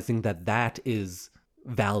realizing that that is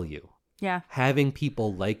value. Yeah. Having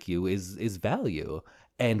people like you is value.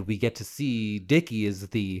 And we get to see Dickie is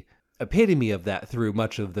the epitome of that through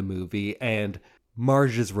much of the movie, and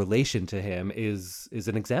Marge's relation to him is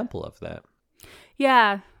an example of that.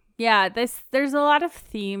 Yeah. Yeah. There's a lot of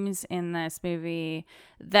themes in this movie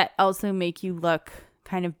that also make you look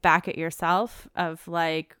kind of back at yourself of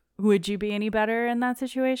like, would you be any better in that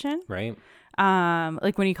situation? Right.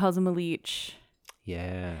 Like when he calls him a leech.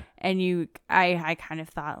 Yeah. And I kind of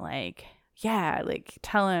thought like, yeah, like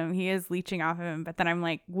tell him he is leeching off of him. But then I'm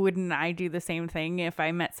like, wouldn't I do the same thing if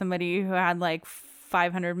I met somebody who had like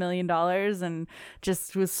 $500 million and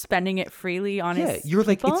just was spending it freely on his you're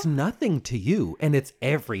people? like, it's nothing to you and it's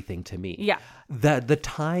everything to me. Yeah. The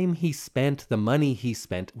time he spent, the money he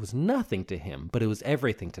spent was nothing to him, but it was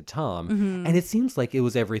everything to Tom. And it seems like it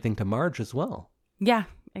was everything to Marge as well. Yeah,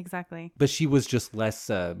 exactly. But she was just less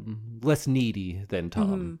needy than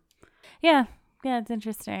Tom. Yeah, it's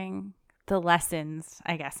interesting. The lessons,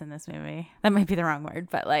 I guess, in this movie. That might be the wrong word,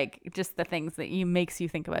 but like just the things that makes you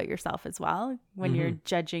think about yourself as well when you're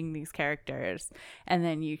judging these characters, and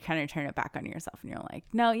then you kind of turn it back on yourself and you're like,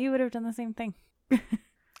 no, you would have done the same thing.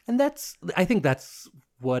 And I think that's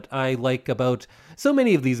what I like about so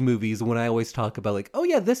many of these movies, when I always talk about like, oh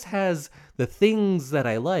yeah, this has the things that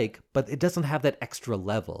I like, but it doesn't have that extra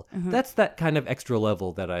level. That's that kind of extra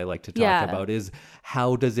level that I like to talk about, is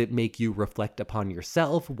how does it make you reflect upon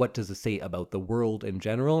yourself? What does it say about the world in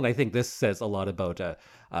general? And I think this says a lot about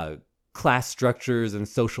class structures and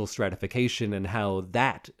social stratification and how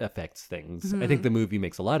that affects things. I think the movie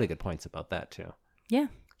makes a lot of good points about that too. Yeah.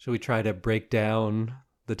 Shall we try to break down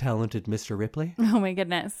the talented Mr. Ripley? Oh my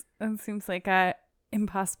goodness. That seems like a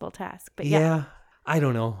impossible task. But yeah. I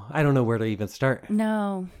don't know. I don't know where to even start.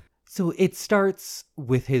 No. So it starts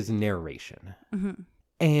with his narration. Mm-hmm.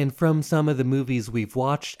 And from some of the movies we've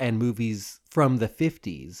watched and movies from the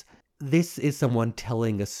 50s, this is someone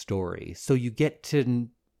telling a story. So you get to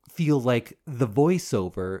feel like the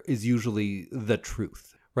voiceover is usually the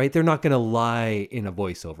truth, right? They're not going to lie in a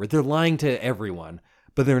voiceover. They're lying to everyone,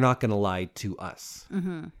 but they're not going to lie to us.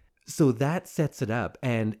 Mm-hmm. So that sets it up.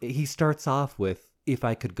 And he starts off with, if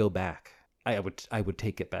I could go back, I would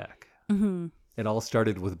take it back. Mm-hmm. It all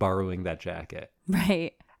started with borrowing that jacket.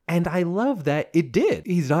 Right. And I love that it did.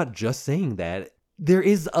 He's not just saying that. There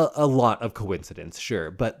is a lot of coincidence,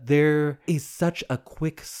 sure, but there is such a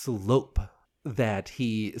quick slope that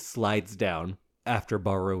he slides down after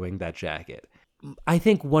borrowing that jacket. I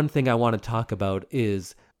think one thing I want to talk about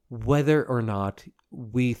is whether or not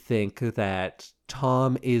we think that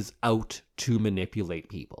Tom is out to manipulate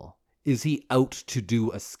people. Is he out to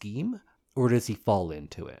do a scheme, or does he fall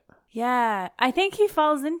into it? Yeah, I think he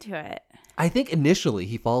falls into it. I think initially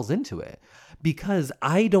he falls into it because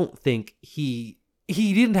I don't think he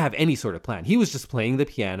didn't have any sort of plan. He was just playing the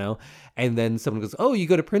piano and then someone goes, "Oh, you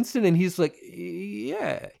go to Princeton?" And he's like,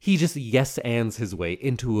 "Yeah." He just yes-ands his way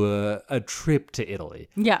into a trip to Italy.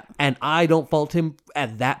 Yeah. And I don't fault him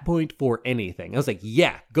at that point for anything. I was like,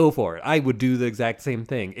 yeah, go for it. I would do the exact same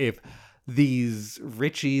thing. If these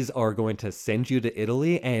Richies are going to send you to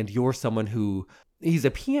Italy and you're someone who... He's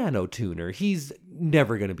a piano tuner. He's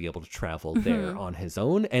never going to be able to travel there on his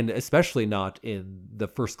own, and especially not in the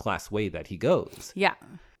first class way that he goes. Yeah.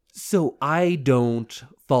 So I don't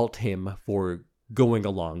fault him for going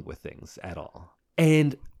along with things at all.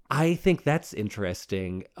 And I think that's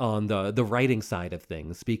interesting on the writing side of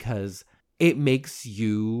things because it makes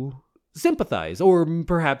you sympathize or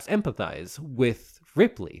perhaps empathize with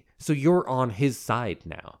Ripley. So you're on his side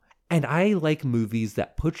now. And I like movies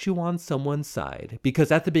that put you on someone's side because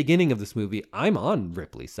at the beginning of this movie, I'm on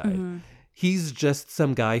Ripley's side. Mm-hmm. He's just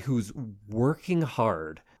some guy who's working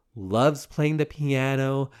hard, loves playing the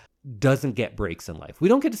piano, doesn't get breaks in life. We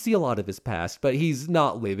don't get to see a lot of his past, but he's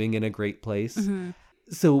not living in a great place. Mm-hmm.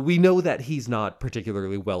 So we know that he's not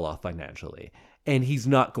particularly well off financially. And he's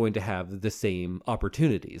not going to have the same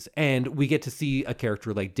opportunities. And we get to see a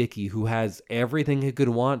character like Dickie who has everything he could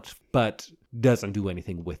want, but doesn't do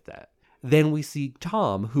anything with that. Then we see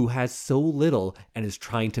Tom, who has so little and is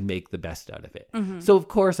trying to make the best out of it. Mm-hmm. So, of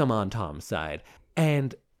course, I'm on Tom's side.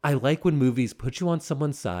 And I like when movies put you on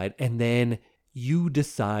someone's side and then you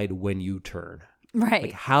decide when you turn. Right.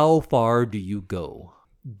 Like, how far do you go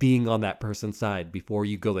being on that person's side before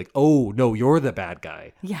you go like, oh, no, you're the bad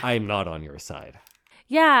guy. Yeah. I'm not on your side.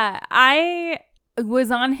 Yeah, I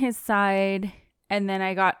was on his side and then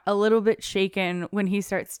I got a little bit shaken when he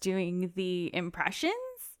starts doing the impressions.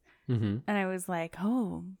 Mm-hmm. And I was like,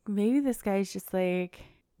 oh, maybe this guy's just like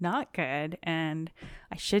not good and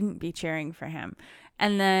I shouldn't be cheering for him.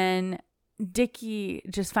 And then Dickie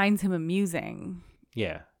just finds him amusing.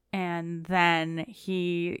 Yeah. And then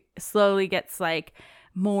he slowly gets like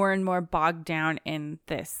more and more bogged down in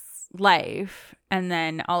this life. And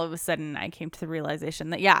then all of a sudden I came to the realization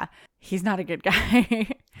that, yeah, he's not a good guy.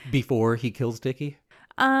 Before he kills Dickie?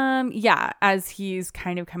 Yeah, as he's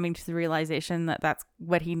kind of coming to the realization that that's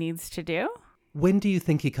what he needs to do. When do you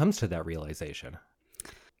think he comes to that realization?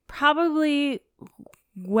 Probably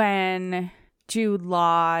when Jude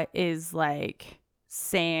Law is like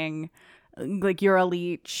saying, like, you're a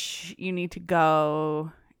leech, you need to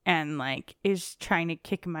go, and like is trying to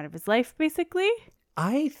kick him out of his life, basically.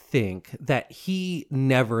 I think that he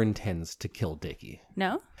never intends to kill Dickie.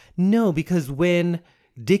 No? No, because when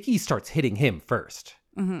Dickie starts hitting him first,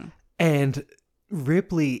 mm-hmm. and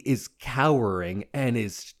Ripley is cowering and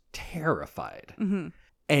is terrified, mm-hmm.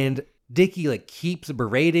 and Dickie like keeps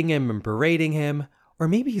berating him, or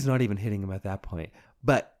maybe he's not even hitting him at that point,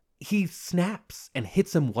 but he snaps and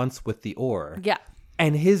hits him once with the oar. Yeah.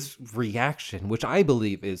 And his reaction, which I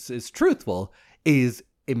believe is truthful, is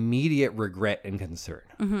immediate regret and concern.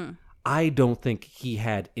 Mm-hmm. I don't think he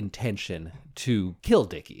had intention to kill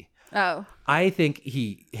Dickie. Oh. I think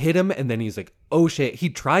he hit him and then he's like, oh shit. He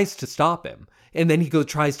tries to stop him. And then he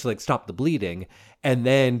tries to like stop the bleeding. And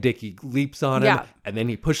then Dickie leaps on him. And then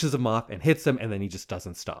he pushes him off and hits him. And then he just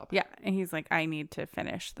doesn't stop. Yeah. And he's like, I need to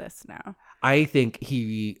finish this now. I think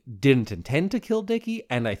he didn't intend to kill Dickie.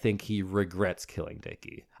 And I think he regrets killing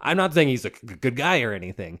Dickie. I'm not saying he's a good guy or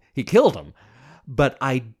anything. He killed him. But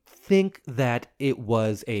I think that it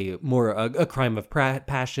was a crime of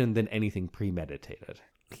passion than anything premeditated.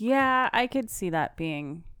 Yeah, I could see that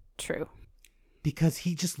being true. Because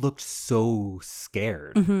he just looked so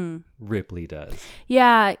scared. Ripley does.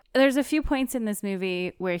 Yeah, there's a few points in this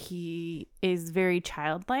movie where he is very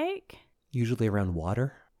childlike. Usually around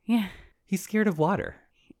water. Yeah. He's scared of water.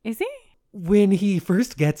 Is he? When he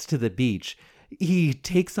first gets to the beach, he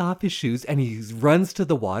takes off his shoes and he runs to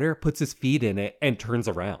the water, puts his feet in it, and turns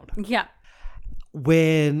around. Yeah.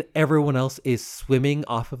 When everyone else is swimming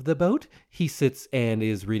off of the boat, he sits and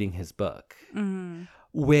is reading his book.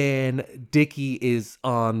 When Dickie is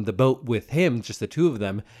on the boat with him, just the two of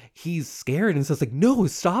them, he's scared and says like, no,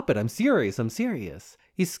 stop it. I'm serious.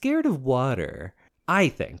 He's scared of water, I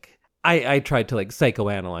think. I tried to like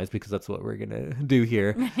psychoanalyze because that's what we're going to do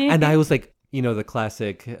here. And I was like, the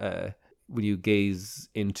classic, when you gaze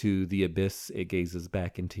into the abyss, it gazes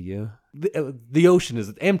back into you. The ocean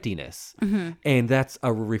is emptiness. And that's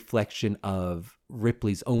a reflection of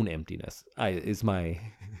Ripley's own emptiness, is my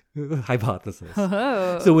hypothesis.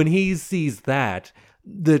 So when he sees that,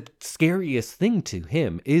 the scariest thing to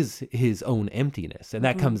him is his own emptiness. And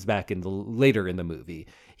that comes back later in the movie.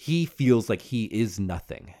 He feels like he is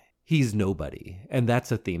nothing. He's nobody. And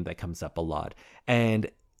that's a theme that comes up a lot. And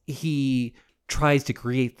he tries to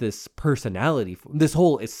create this personality, this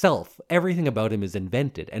whole self. Everything about him is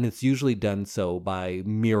invented, and it's usually done so by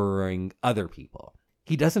mirroring other people.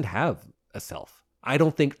 He doesn't have a self. I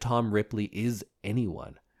don't think Tom Ripley is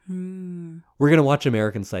anyone. We're going to watch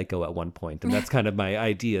American Psycho at one point, and that's kind of my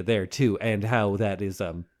idea there too, and how that is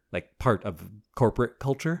like part of corporate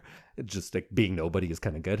culture. Just like being nobody is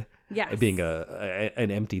kind of good. Yes. Being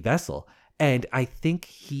an empty vessel. And I think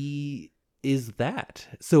he is that.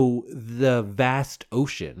 So the vast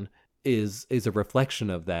ocean is a reflection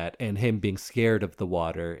of that, and him being scared of the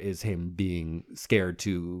water is him being scared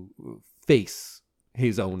to face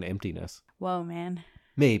his own emptiness. Whoa, man.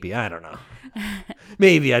 Maybe, I don't know.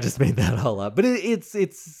 Maybe I just made that all up, but it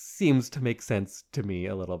seems to make sense to me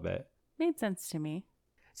a little bit. Made sense to me.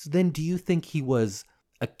 So then do you think he was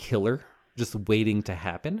a killer just waiting to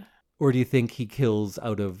happen? Or do you think he kills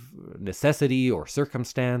out of necessity or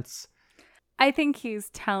circumstance? I think he's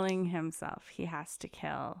telling himself he has to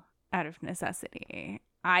kill out of necessity.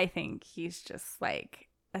 I think he's just like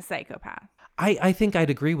a psychopath. I think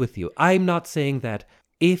I'd agree with you. I'm not saying that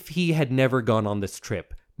if he had never gone on this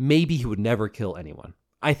trip, maybe he would never kill anyone.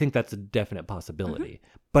 I think that's a definite possibility.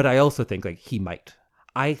 But I also think like he might.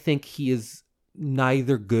 I think he is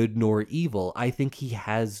neither good nor evil. I think he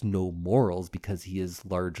has no morals because he is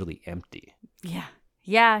largely empty. Yeah.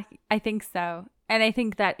 Yeah, I think so. And I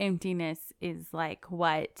think that emptiness is like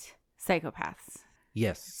what psychopaths.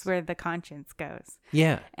 Yes. It's where the conscience goes.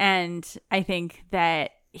 Yeah. And I think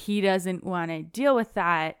that he doesn't want to deal with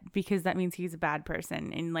that because that means he's a bad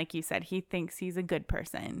person. And like you said, he thinks he's a good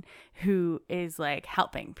person who is like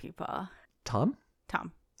helping people. Tom?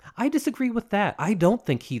 I disagree with that. I don't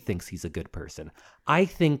think he thinks he's a good person. I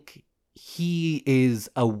think he is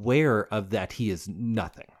aware of that he is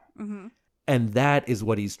nothing. And that is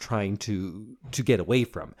what he's trying to get away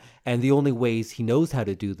from. And the only ways he knows how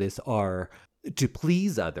to do this are to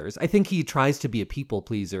please others. I think he tries to be a people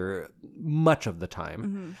pleaser much of the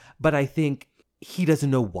time. But I think he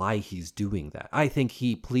doesn't know why he's doing that. I think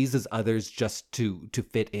he pleases others just to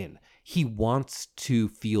fit in. He wants to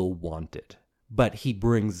feel wanted, but he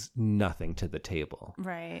brings nothing to the table.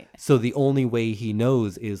 Right. So the only way he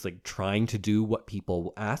knows is like trying to do what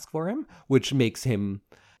people ask for him, which makes him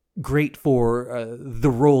great for the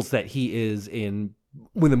roles that he is in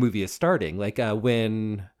when the movie is starting. Like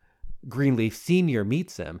when Greenleaf Sr.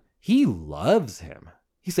 meets him, he loves him.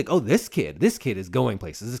 He's like, oh, this kid is going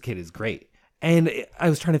places. This kid is great. And I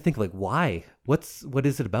was trying to think like, why? What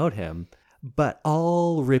is it about him? But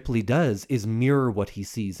all Ripley does is mirror what he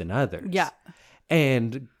sees in others. Yeah.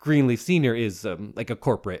 And Greenleaf Sr. is like a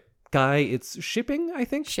corporate guy. It's shipping, I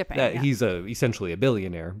think. Shipping, that yeah. He's essentially a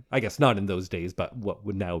billionaire. I guess not in those days, but what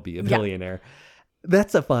would now be a billionaire.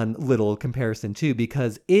 That's a fun little comparison too,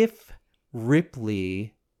 because if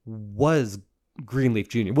Ripley was Greenleaf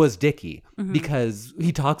Jr., was Dickie, because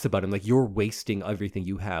he talks about him like, you're wasting everything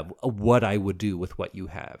you have, what I would do with what you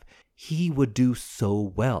have. He would do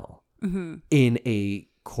so well in a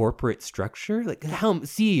corporate structure. Like how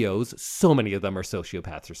CEOs, so many of them are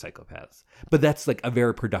sociopaths or psychopaths, but that's like a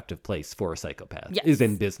very productive place for a psychopath is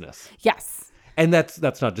in business. Yes. And that's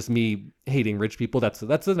not just me hating rich people. That's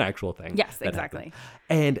an actual thing. Yes, exactly. Happened.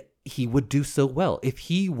 And he would do so well. If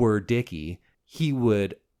he were Dickie, he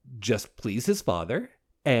would just please his father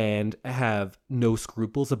and have no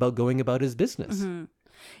scruples about going about his business.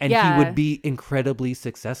 And he would be incredibly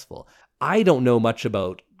successful. I don't know much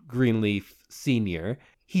about Greenleaf Sr.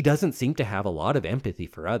 He doesn't seem to have a lot of empathy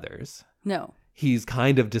for others. No. He's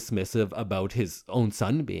kind of dismissive about his own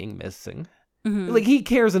son being missing. Mm-hmm. Like, he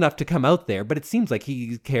cares enough to come out there, but it seems like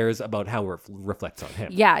he cares about how it reflects on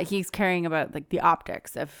him. Yeah, he's caring about like the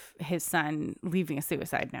optics of his son leaving a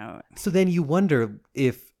suicide note. So then you wonder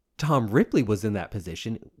if Tom Ripley was in that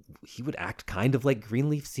position, he would act kind of like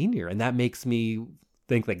Greenleaf Sr. And that makes me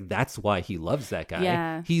think like that's why he loves that guy.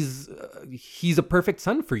 Yeah. He's a perfect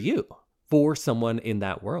son for you, for someone in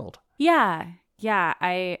that world. Yeah,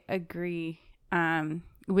 I agree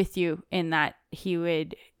with you in that he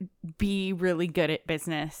would be really good at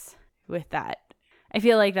business with that. I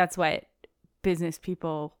feel like that's what business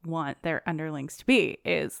people want their underlings to be,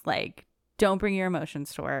 is like, don't bring your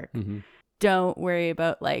emotions to work. Mm-hmm. Don't worry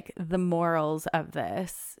about like the morals of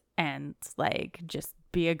this, and like just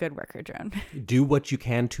be a good worker drone. Do what you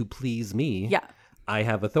can to please me. Yeah. I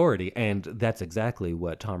have authority. And that's exactly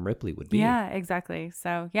what Tom Ripley would be. Yeah, exactly.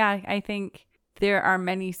 So yeah, I think there are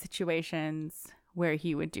many situations where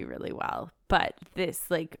he would do really well, but this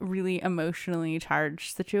like really emotionally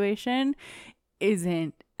charged situation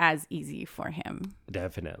isn't as easy for him.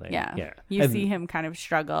 Definitely. Yeah. You see him kind of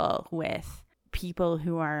struggle with people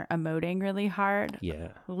who are emoting really hard. Yeah.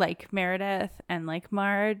 Like Meredith and like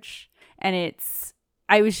Marge. And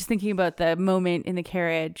I was just thinking about the moment in the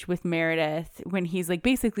carriage with Meredith when he's like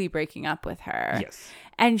basically breaking up with her. Yes.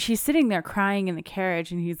 And she's sitting there crying in the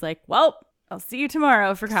carriage, and he's like, well, I'll see you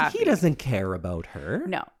tomorrow for coffee. He doesn't care about her.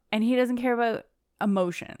 No. And he doesn't care about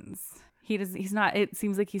emotions. It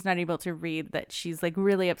seems like he's not able to read that she's like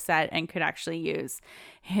really upset and could actually use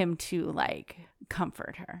him to like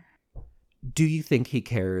comfort her. Do you think he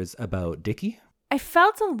cares about Dickie? I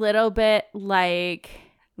felt a little bit like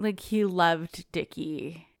he loved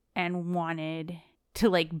Dickie and wanted to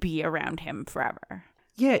like be around him forever.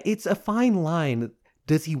 Yeah, it's a fine line.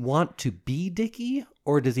 Does he want to be Dickie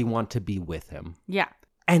or does he want to be with him? Yeah.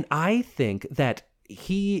 And I think that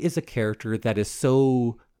he is a character that is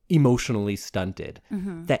so emotionally stunted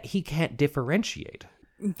that he can't differentiate.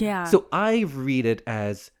 Yeah. So I read it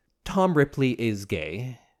as Tom Ripley is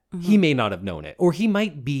gay. He may not have known it, or he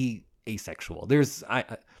might be asexual.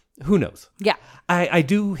 Who knows? Yeah. I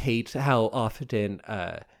do hate how often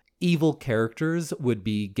evil characters would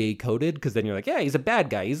be gay coded, because then you're like, yeah, he's a bad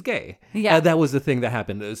guy, he's gay. Yeah. That was the thing that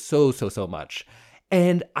happened so much.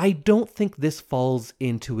 And I don't think this falls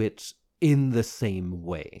into it in the same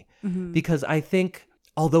way, because I think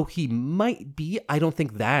although he might be, I don't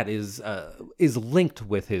think that is linked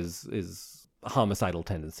with his homicidal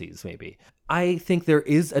tendencies. Maybe I think there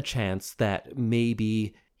is a chance that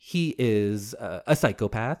maybe he is a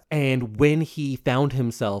psychopath, and when he found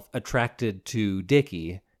himself attracted to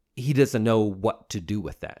Dickie, he doesn't know what to do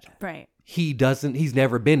with that. Right. He's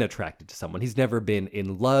never been attracted to someone. He's never been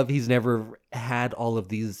in love. He's never had all of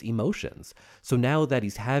these emotions. So now that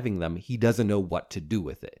he's having them, he doesn't know what to do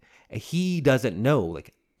with it. He doesn't know,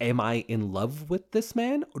 like, am I in love with this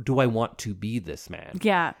man, or do I want to be this man?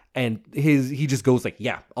 Yeah. And he just goes like,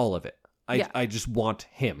 yeah, all of it. I just want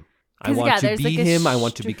him. I 'Cause, want to there's be like him. I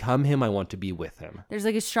want to become him. I want to be with him. There's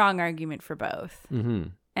like a strong argument for both. Mm-hmm.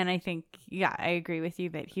 And I think, I agree with you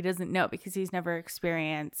that he doesn't know because he's never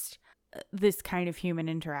experienced this kind of human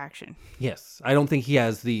interaction. Yes. I don't think he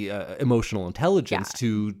has the emotional intelligence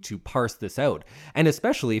to parse this out. And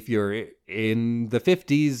especially if you're in the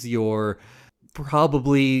 50s, you're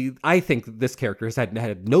probably, I think this character has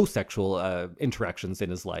had no sexual interactions in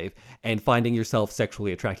his life, and finding yourself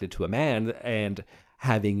sexually attracted to a man and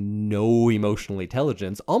having no emotional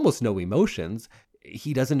intelligence, almost no emotions,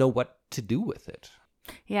 he doesn't know what to do with it.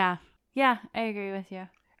 Yeah. Yeah, I agree with you.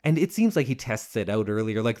 And it seems like he tests it out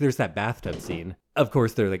earlier. Like, there's that bathtub scene. Of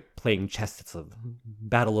course, they're like playing chess. It's a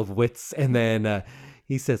battle of wits. And then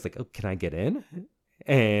he says, like, oh, can I get in?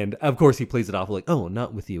 And of course, he plays it off like, oh,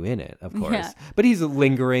 not with you in it, of course. Yeah. But he's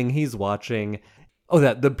lingering. He's watching. Oh,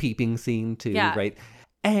 the peeping scene, too, right?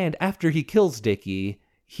 And after he kills Dickie,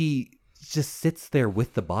 he just sits there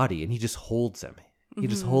with the body and he just holds him. He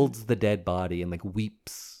just holds the dead body and like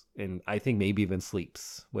weeps. And I think maybe even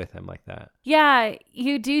sleeps with him like that. Yeah,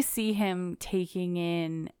 you do see him taking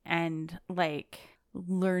in and like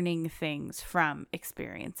learning things from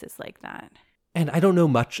experiences like that. And I don't know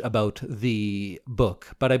much about the book,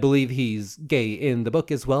 but I believe he's gay in the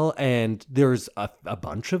book as well. And there's a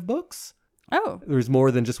bunch of books. Oh. There's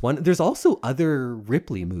more than just one. There's also other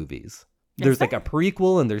Ripley movies. There's like a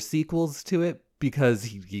prequel and there's sequels to it. because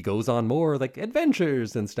he goes on more like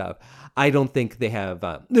adventures and stuff. I don't think they have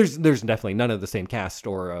there's definitely none of the same cast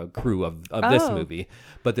or crew of this movie,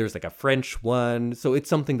 but there's like a French one, so it's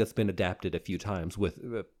something that's been adapted a few times with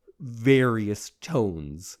various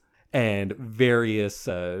tones and various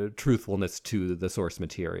truthfulness to the source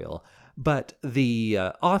material. But the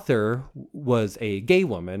author was a gay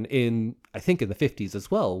woman I think in the 50s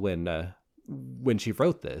as well when she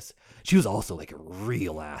wrote this. She was also like a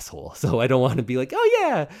real asshole. So I don't want to be like, oh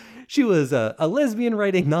yeah, she was a lesbian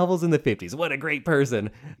writing novels in the 50s. What a great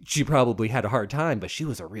person. She probably had a hard time, but she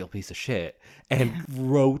was a real piece of shit and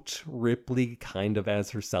wrote Ripley kind of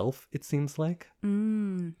as herself, it seems like.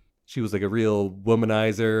 She was like a real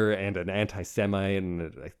womanizer and an anti-Semite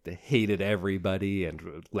and hated everybody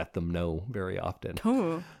and let them know very often.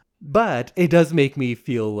 Oh. But it does make me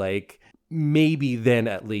feel like maybe then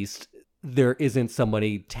at least there isn't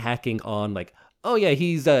somebody tacking on like, oh yeah,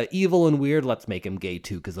 he's evil and weird, let's make him gay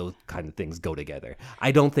too, because those kind of things go together.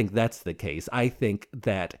 I don't think that's the case. I think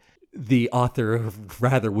that the author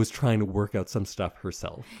rather was trying to work out some stuff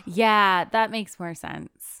herself. Yeah, that makes more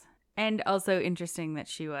sense. And also interesting that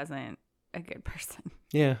she wasn't a good person.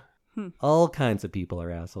 Yeah. All kinds of people are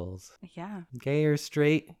assholes. Yeah. Gay or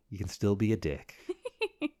straight, you can still be a dick.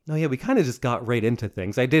 Oh yeah, we kind of just got right into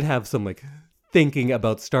things. I did have some like thinking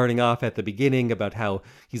about starting off at the beginning about how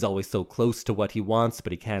he's always so close to what he wants,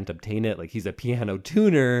 but he can't obtain it. Like he's a piano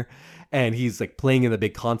tuner and he's like playing in the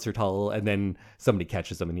big concert hall and then somebody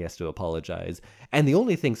catches him and he has to apologize. And the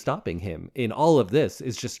only thing stopping him in all of this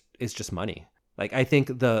is just money. Like, I think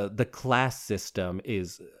the class system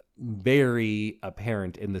is very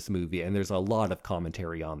apparent in this movie, and there's a lot of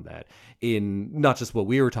commentary on that. In not just what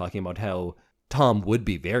we were talking about, how Tom would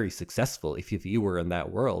be very successful if he were in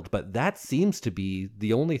that world, but that seems to be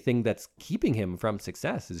the only thing that's keeping him from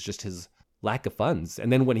success is just his lack of funds.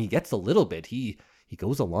 And then when he gets a little bit, he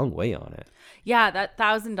goes a long way on it. Yeah, that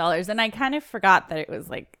 $1,000. And I kind of forgot that it was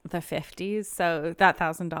like the 50s. So that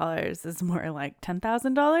 $1,000 is more like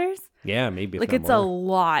 $10,000. Yeah, maybe. Like it's more. A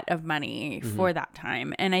lot of money for that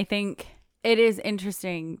time. And I think it is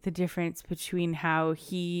interesting the difference between how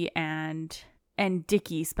he and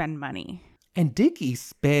Dickie spend money. And Dickie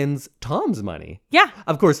spends Tom's money. Yeah.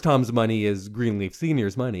 Of course, Tom's money is Greenleaf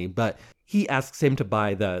Sr.'s money, but he asks him to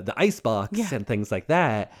buy the icebox and things like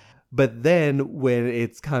that. But then when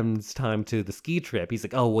it comes time to the ski trip, he's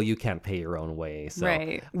like, oh, well, you can't pay your own way.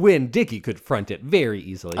 So when Dickie could front it very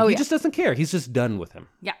easily, he just doesn't care. He's just done with him.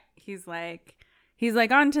 Yeah. He's like,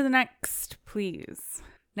 on to the next, please.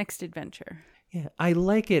 Next adventure. Yeah. I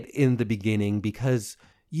like it in the beginning because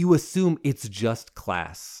you assume it's just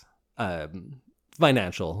class,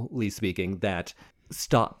 financially speaking, that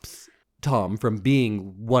stops Tom from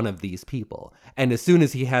being one of these people. And as soon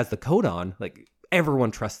as he has the coat on, like,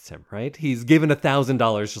 everyone trusts him, right? He's given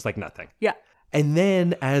 $1,000 just like nothing. Yeah. And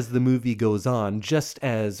then as the movie goes on, just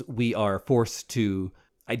as we are forced to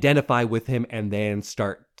identify with him and then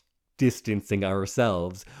start distancing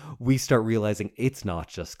ourselves, we start realizing it's not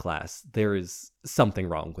just class. There is something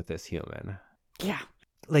wrong with this human. Yeah.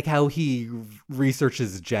 Like how he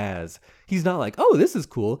researches jazz. He's not like, oh, this is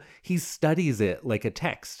cool. He studies it like a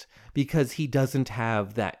text because he doesn't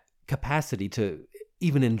have that capacity to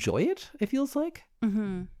even enjoy it, it feels like.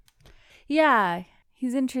 Mm-hmm. Yeah,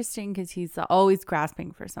 he's interesting because he's always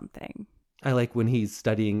grasping for something. I like when he's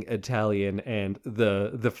studying Italian and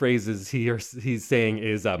the phrases he's saying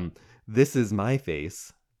is, this is my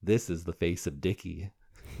face, this is the face of Dickie.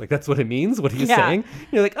 Like, that's what it means, what he's saying.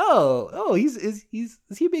 You're like, oh, is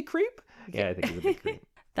he a big creep? Yeah, I think he's a big creep.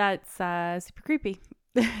 That's super creepy.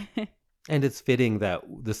 And it's fitting that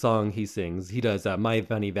the song he sings, he does My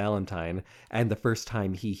Funny Valentine, and the first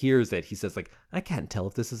time he hears it, he says, like, I can't tell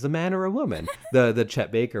if this is a man or a woman, the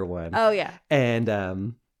Chet Baker one. Oh, yeah.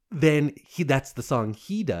 And then that's the song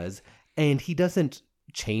he does, and he doesn't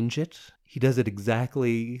change it. He does it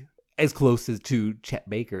exactly as close as to Chet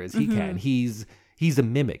Baker as he can. He's a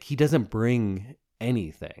mimic. He doesn't bring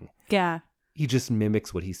anything. Yeah. He just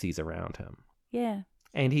mimics what he sees around him. Yeah.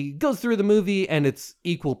 And he goes through the movie and it's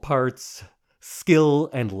equal parts skill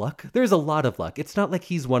and luck. There's a lot of luck. It's not like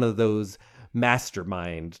he's one of those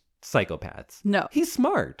mastermind psychopaths. No. He's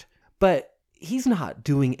smart, but he's not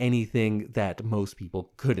doing anything that most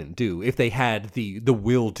people couldn't do if they had the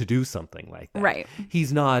will to do something like that. Right.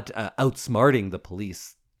 He's not outsmarting the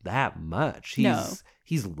police that much.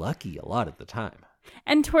 He's lucky a lot of the time.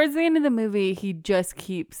 And towards the end of the movie, he just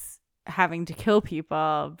keeps having to kill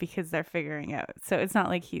people because they're figuring out. So it's not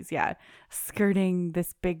like he's skirting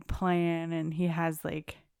this big plan and he has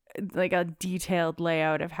like a detailed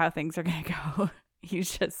layout of how things are going to go.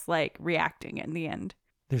 He's just like reacting in the end.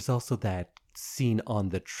 There's also that scene on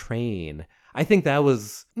the train. I think that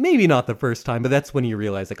was maybe not the first time, but that's when you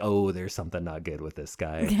realize, like, oh, there's something not good with this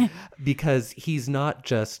guy. Because he's not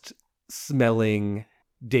just smelling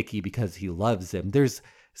Dickie because he loves him. There's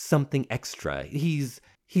something extra.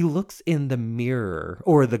 He looks in the mirror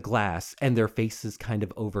or the glass and their faces kind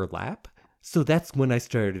of overlap. So that's when I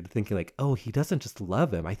started thinking, like, oh, he doesn't just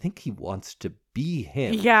love him. I think he wants to be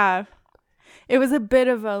him. Yeah. It was a bit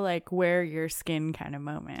of a like wear your skin kind of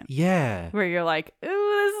moment. Yeah. Where you're like, ooh,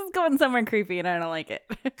 this is going somewhere creepy and I don't like it.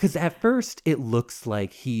 Because at first it looks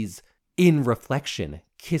like he's in reflection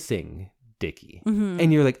kissing Dickie. Mm-hmm.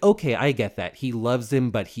 And you're like, okay, I get that. He loves him,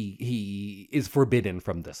 but he is forbidden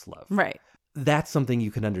from this love. Right. That's something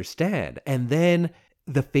you can understand. And then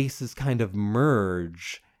the faces kind of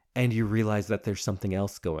merge and you realize that there's something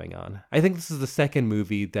else going on. I think this is the second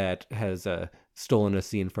movie that has stolen a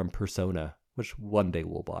scene from Persona, which one day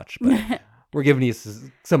we'll watch. But we're giving you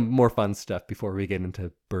some more fun stuff before we get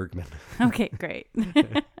into Bergman. Okay, great.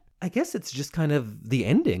 I guess it's just kind of the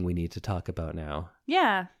ending we need to talk about now.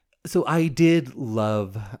 Yeah. So I did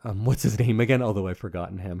love, what's his name again? Although I've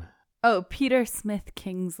forgotten him. Oh, Peter Smith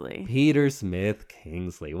Kingsley. Peter Smith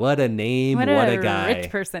Kingsley. What a name. What a guy. Rich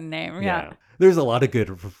person name. Yeah. There's a lot of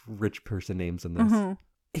good rich person names in this. Mm-hmm.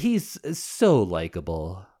 He's so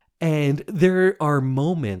likable. And there are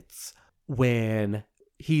moments when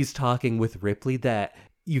he's talking with Ripley that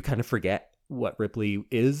you kind of forget what Ripley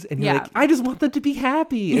is. And you're like, I just want them to be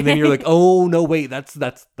happy. And then you're like, oh, no, wait, that's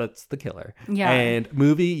the killer. Yeah. And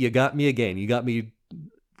movie, you got me again.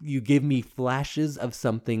 You give me flashes of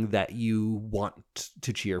something that you want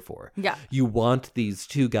to cheer for. Yeah. You want these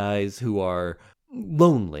two guys who are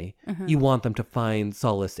lonely. Mm-hmm. You want them to find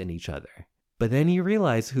solace in each other. But then you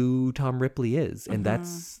realize who Tom Ripley is. And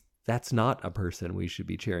that's not a person we should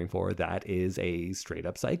be cheering for. That is a straight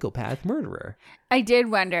up psychopath murderer. I did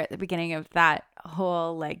wonder at the beginning of that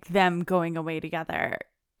whole, like, them going away together,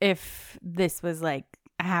 if this was like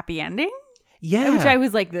a happy ending. Yeah. Which I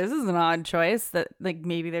was like, this is an odd choice that, like,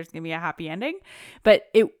 maybe there's going to be a happy ending. But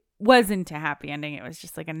it wasn't a happy ending. It was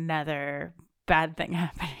just like another bad thing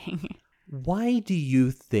happening. Why do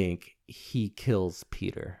you think he kills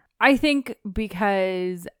Peter? I think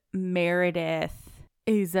because Meredith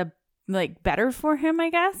is better for him, I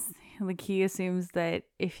guess. Like, he assumes that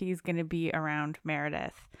if he's going to be around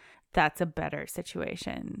Meredith, that's a better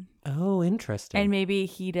situation. Oh, interesting. And maybe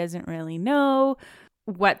he doesn't really know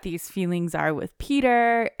what these feelings are with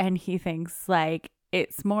Peter, and he thinks like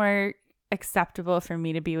it's more acceptable for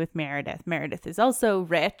me to be with Meredith. Meredith is also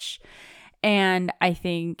rich, and I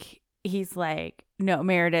think he's like, no,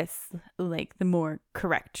 Meredith's like the more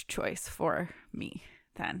correct choice for me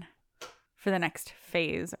then for the next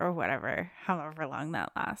phase or whatever, however long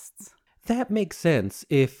that lasts. That makes sense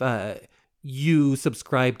if you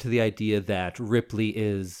subscribe to the idea that Ripley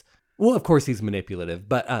is, well, of course he's manipulative,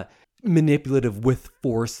 but manipulative with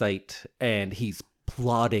foresight and he's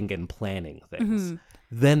plotting and planning things. Mm-hmm.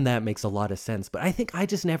 Then that makes a lot of sense. But I think I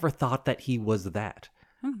just never thought that he was that.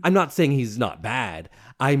 Mm-hmm. I'm not saying he's not bad.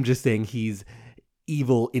 I'm just saying he's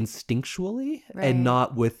evil instinctually and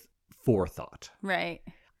not with forethought. Right.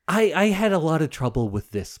 I had a lot of trouble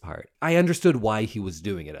with this part. I understood why he was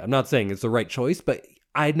doing it. I'm not saying it's the right choice, but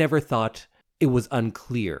I never thought it was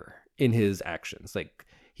unclear in his actions. Like,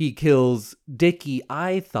 he kills Dickie,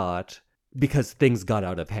 I thought, because things got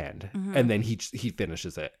out of hand. Mm-hmm. And then he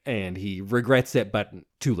finishes it. And he regrets it, but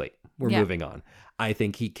too late. We're moving on. I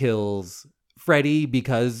think he kills Freddie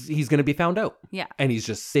because he's going to be found out. Yeah. And he's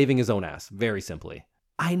just saving his own ass, very simply.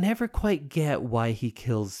 I never quite get why he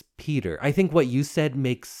kills Peter. I think what you said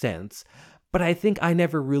makes sense, but I think I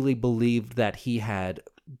never really believed that he had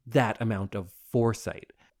that amount of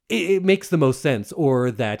foresight. It makes the most sense,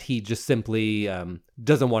 or that he just simply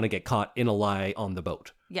doesn't want to get caught in a lie on the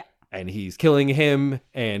boat. Yeah. And he's killing him,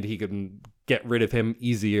 and he can get rid of him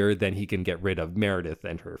easier than he can get rid of Meredith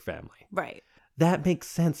and her family. Right. That makes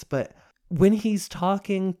sense, but when he's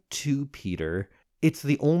talking to Peter, it's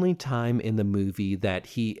the only time in the movie that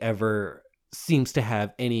he ever seems to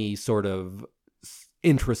have any sort of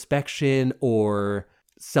introspection or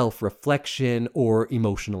self-reflection or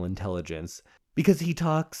emotional intelligence. Because he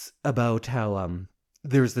talks about how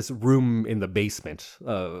there's this room in the basement.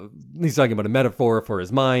 He's talking about a metaphor for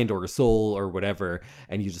his mind or his soul or whatever,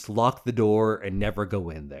 and you just lock the door and never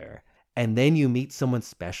go in there. And then you meet someone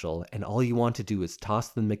special, and all you want to do is toss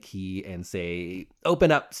them a key and say,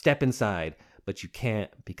 open up, step inside. But you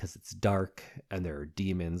can't because it's dark and there are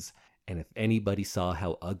demons. And if anybody saw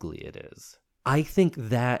how ugly it is. I think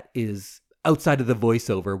that is, outside of the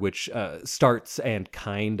voiceover, which starts and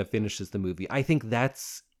kind of finishes the movie, I think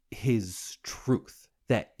that's his truth.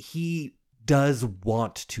 That he does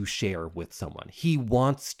want to share with someone. He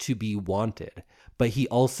wants to be wanted, but he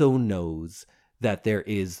also knows that there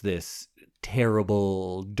is this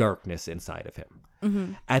terrible darkness inside of him.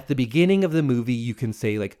 Mm-hmm. At the beginning of the movie, you can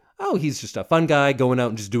say like, oh, he's just a fun guy going out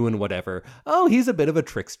and just doing whatever. Oh, he's a bit of a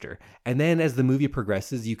trickster. And then as the movie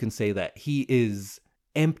progresses, you can say that he is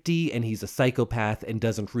empty and he's a psychopath and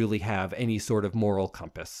doesn't really have any sort of moral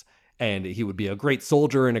compass. And he would be a great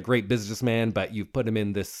soldier and a great businessman, but you've put him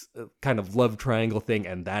in this kind of love triangle thing,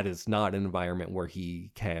 and that is not an environment where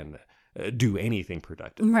he can do anything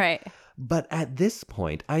productive. Right. But at this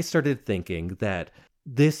point, I started thinking that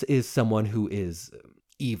this is someone who is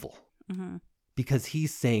evil. Mm-hmm. Because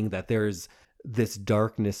he's saying that there's this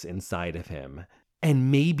darkness inside of him. And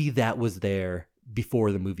maybe that was there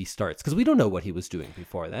before the movie starts. Because we don't know what he was doing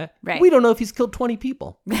before that. Right. We don't know if he's killed 20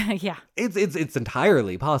 people. Yeah. It's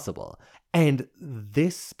entirely possible. And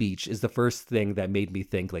this speech is the first thing that made me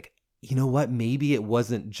think, like, you know what? Maybe it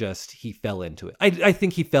wasn't just he fell into it. I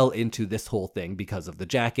think he fell into this whole thing because of the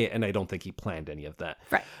jacket, and I don't think he planned any of that.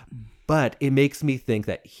 Right. But it makes me think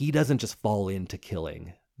that he doesn't just fall into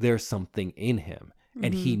killing. There's something in him,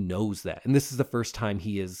 and he knows that. And this is the first time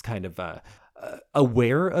he is kind of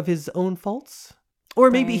aware of his own faults. Or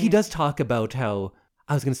maybe he does talk about how,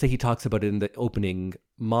 I was going to say he talks about it in the opening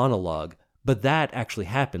monologue, but that actually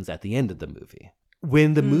happens at the end of the movie.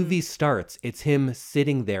 When the movie starts, it's him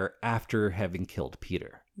sitting there after having killed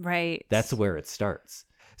Peter. Right. That's where it starts.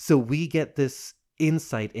 So we get this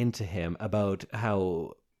insight into him about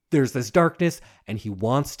how there's this darkness and he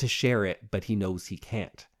wants to share it, but he knows he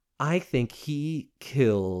can't. I think he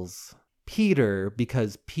kills Peter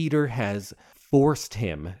because Peter has forced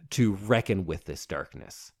him to reckon with this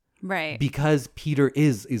darkness. Right. Because Peter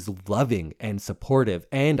is loving and supportive,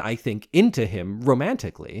 and I think into him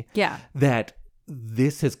romantically. Yeah. That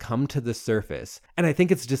this has come to the surface. And I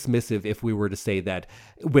think it's dismissive if we were to say that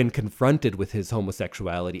when confronted with his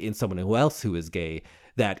homosexuality in someone else who is gay,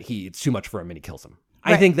 that it's too much for him and he kills him.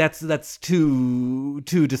 Right. I think that's too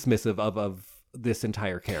dismissive of this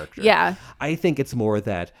entire character. Yeah. I think it's more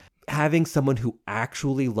that having someone who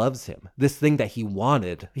actually loves him, this thing that he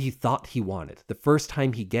wanted, he thought he wanted, the first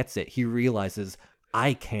time he gets it, he realizes,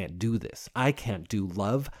 I can't do this. I can't do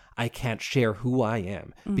love. I can't share who I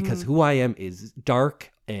am because who I am is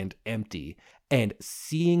dark and empty. And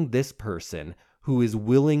seeing this person who is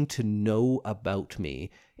willing to know about me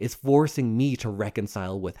is forcing me to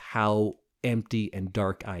reconcile with how empty and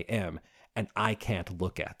dark I am. And I can't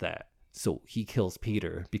look at that. So he kills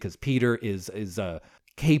Peter because Peter is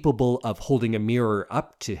capable of holding a mirror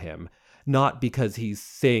up to him. Not because he's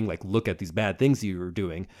saying, like, look at these bad things you're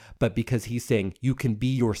doing, but because he's saying, you can be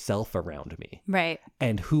yourself around me. Right.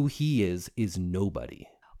 And who he is nobody.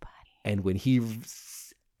 And when he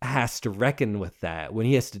has to reckon with that, when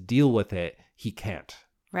he has to deal with it, he can't.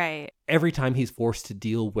 Right. Every time he's forced to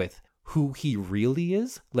deal with who he really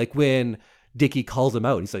is, like when Dickie calls him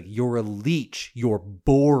out, he's like, you're a leech, you're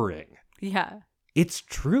boring. Yeah. It's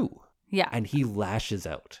true. Yeah. And he lashes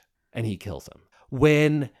out and he kills him.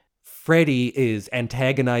 When Freddy is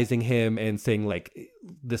antagonizing him and saying, like,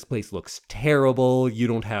 this place looks terrible. You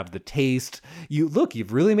don't have the taste. You've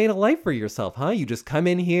really made a life for yourself, huh? You just come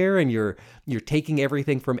in here and you're taking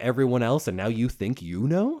everything from everyone else and now you think you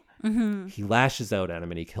know? Mm-hmm. He lashes out at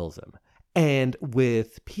him and he kills him. And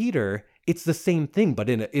with Peter, it's the same thing, but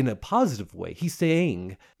in a positive way. He's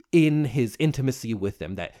saying in his intimacy with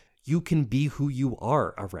him that you can be who you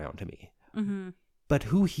are around me. Mm-hmm. But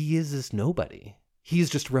who he is nobody.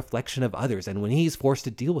 He's just a reflection of others. And when he's forced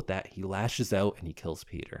to deal with that, he lashes out and he kills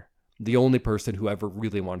Peter. The only person who ever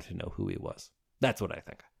really wanted to know who he was. That's what I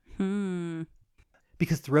think.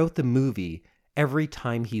 Because throughout the movie, every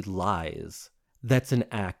time he lies, that's an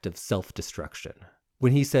act of self-destruction.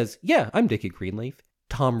 When he says, yeah, I'm Dickie Greenleaf,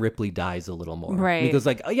 Tom Ripley dies a little more. Right. And he goes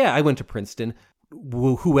like, oh, yeah, I went to Princeton.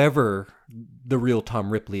 Whoever the real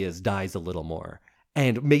Tom Ripley is dies a little more.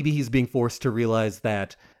 And maybe he's being forced to realize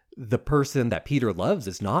that the person that Peter loves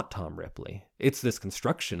is not Tom Ripley. It's this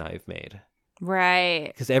construction I've made. Right.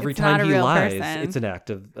 Because every it's time he lies, person. it's an act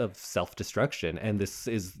of self-destruction. And this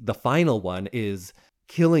is the final one is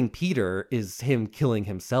killing Peter is him killing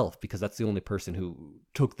himself because that's the only person who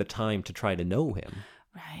took the time to try to know him.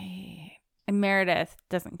 Right. And Meredith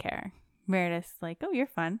doesn't care. Meredith's like, oh, you're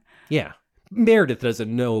fun. Yeah. Meredith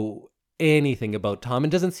doesn't know anything about Tom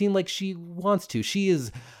and doesn't seem like she wants to. She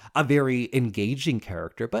is a very engaging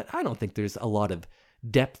character, but I don't think there's a lot of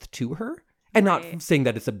depth to her. And not saying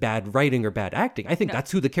that it's a bad writing or bad acting. I think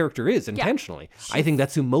that's who the character is intentionally. Yeah. I think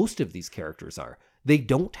that's who most of these characters are. They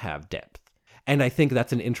don't have depth. And I think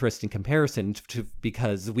that's an interesting comparison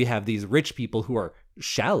because we have these rich people who are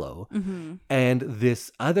shallow. And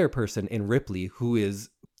this other person in Ripley who is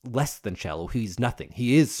less than shallow. He's nothing.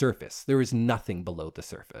 He is surface. There is nothing below the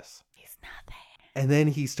surface. He's nothing. And then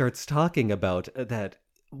he starts talking about that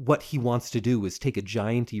what he wants to do is take a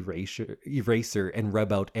giant eraser and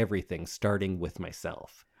rub out everything, starting with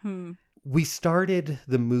myself. We started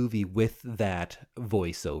the movie with that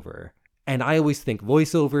voiceover. And I always think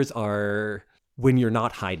voiceovers are when you're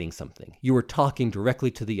not hiding something. You are talking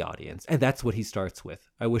directly to the audience. And that's what he starts with.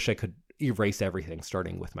 I wish I could erase everything,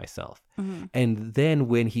 starting with myself. And then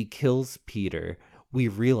when he kills Peter, we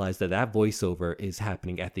realize that that voiceover is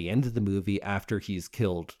happening at the end of the movie after he's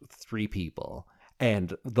killed 3 people.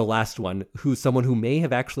 And the last one, who's someone who may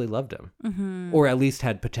have actually loved him, or at least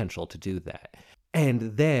had potential to do that.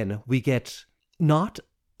 And then we get not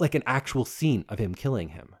like an actual scene of him killing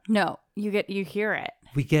him. No, you hear it.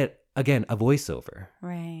 We get, again, a voiceover.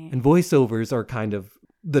 Right. And voiceovers are kind of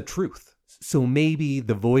the truth. So maybe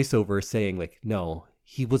the voiceover saying like, no,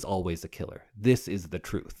 he was always a killer. This is the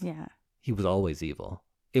truth. Yeah. He was always evil.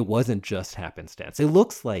 It wasn't just happenstance. It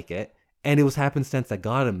looks like it, and it was happenstance that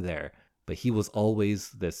got him there. But he was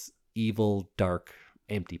always this evil, dark,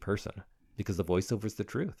 empty person because the voiceover is the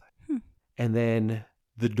truth. And then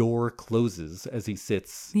the door closes as he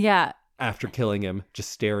sits. Yeah. After killing him,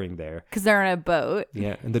 just staring there. Because they're on a boat.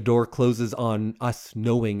 Yeah. And the door closes on us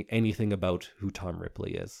knowing anything about who Tom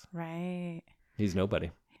Ripley is. Right. He's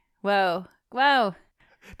nobody. Whoa.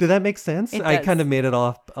 Did that make sense? It I does. kind of made it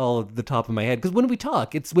off all at the top of my head. Because when we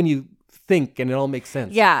talk, it's when you think and it all makes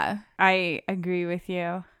sense. Yeah. I agree with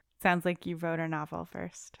you. Sounds like you wrote a novel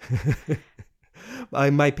first.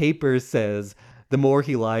 My paper says, the more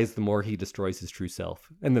he lies, the more he destroys his true self.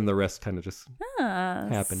 And then the rest kind of just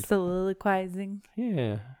happened. Soliloquizing.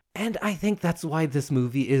 Yeah. And I think that's why this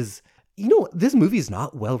movie is, this movie is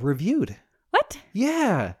not well reviewed. What?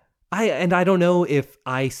 Yeah. I don't know if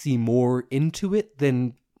I see more into it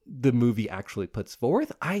than the movie actually puts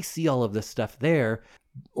forth. I see all of this stuff there.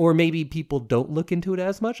 Or maybe people don't look into it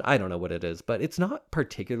as much. I don't know what it is, but it's not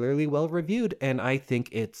particularly well reviewed. And I think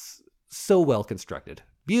it's so well constructed,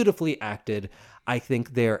 beautifully acted. I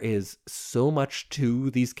think there is so much to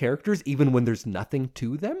these characters, even when there's nothing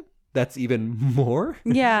to them. That's even more.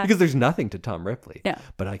 Yeah. Because there's nothing to Tom Ripley. Yeah.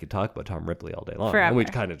 But I could talk about Tom Ripley all day long. Forever. And we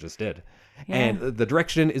kind of just did. Yeah. And the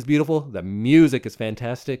direction is beautiful. The music is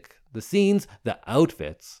fantastic. The scenes, the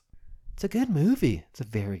outfits. It's a good movie. It's a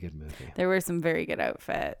very good movie. There were some very good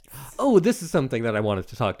outfits. Oh, this is something that I wanted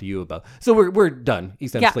to talk to you about. So we're done,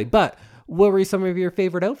 essentially. Yeah. But what were some of your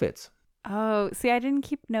favorite outfits? Oh, see, I didn't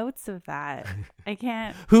keep notes of that. I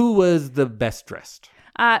can't. Who was the best dressed?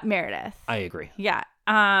 Meredith. I agree. Yeah.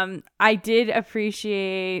 I did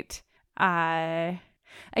appreciate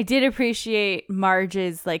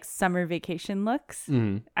Marge's like summer vacation looks.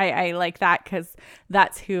 I like that because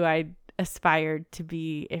that's who I aspired to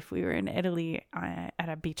be if we were in Italy at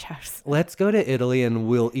a beach house. Let's go to Italy and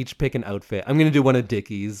we'll each pick an outfit. I'm going to do one of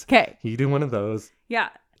Dickies. Okay. You do one of those. Yeah.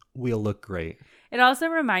 We'll look great. It also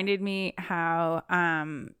reminded me how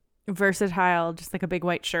versatile just like a big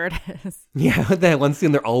white shirt is. Yeah, that one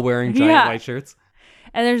scene they're all wearing giant white shirts.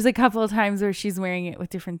 And there's a couple of times where she's wearing it with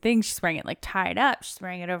different things. She's wearing it like tied up. She's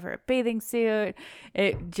wearing it over a bathing suit.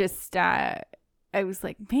 It just, I was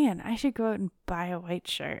like, man, I should go out and buy a white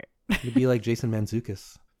shirt. You'd be like Jason Mantzoukas.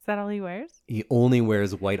 Is that all he wears? He only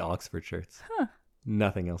wears white Oxford shirts. Huh.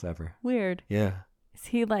 Nothing else ever. Weird. Yeah. Is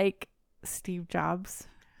he like Steve Jobs?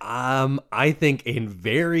 I think in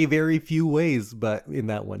very, very few ways, but in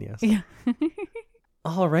that one, yes. Yeah.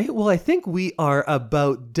 All right. Well, I think we are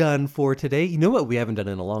about done for today. You know what we haven't done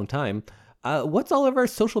in a long time? What's all of our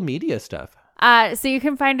social media stuff? So you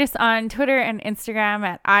can find us on Twitter and Instagram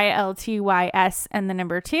at ILTYS and the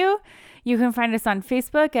number 2. You can find us on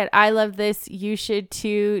Facebook at I Love This You Should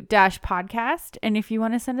Too -podcast. And if you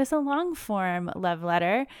want to send us a long form love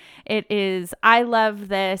letter, it is I Love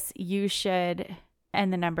This You Should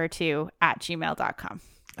and the number 2 @gmail.com.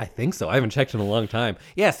 I think so. I haven't checked in a long time.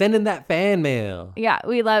 Yeah, send in that fan mail. Yeah,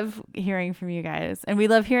 we love hearing from you guys. And we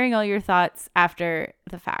love hearing all your thoughts after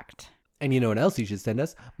the fact. And you know what else you should send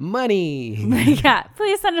us? Money. Yeah,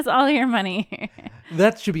 please send us all your money.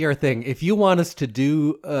 That should be our thing. If you want us to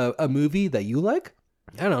do a movie that you like,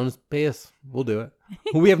 I don't know, just pay us. We'll do it.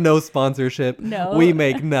 We have no sponsorship. No. We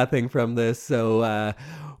make nothing from this. So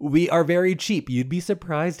we are very cheap. You'd be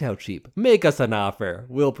surprised how cheap. Make us an offer.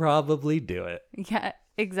 We'll probably do it. Yeah,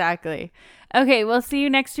 Exactly. Okay, we'll see you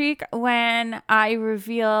next week when I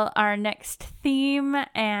reveal our next theme.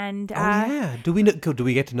 And Oh yeah, do we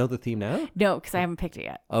get to know the theme now? no, because I haven't picked it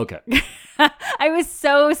yet. Okay. I was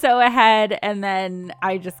so ahead, and then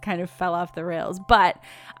I just kind of fell off the rails. But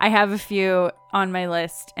I have a few on my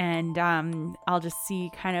list, and I'll just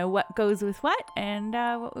see kind of what goes with what and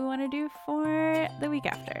what we want to do for the week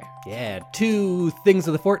after. Yeah, 2 things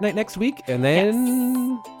of the fortnight next week, and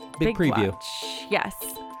then big preview. Watch. Yes.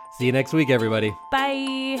 See you next week, everybody.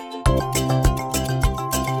 Bye.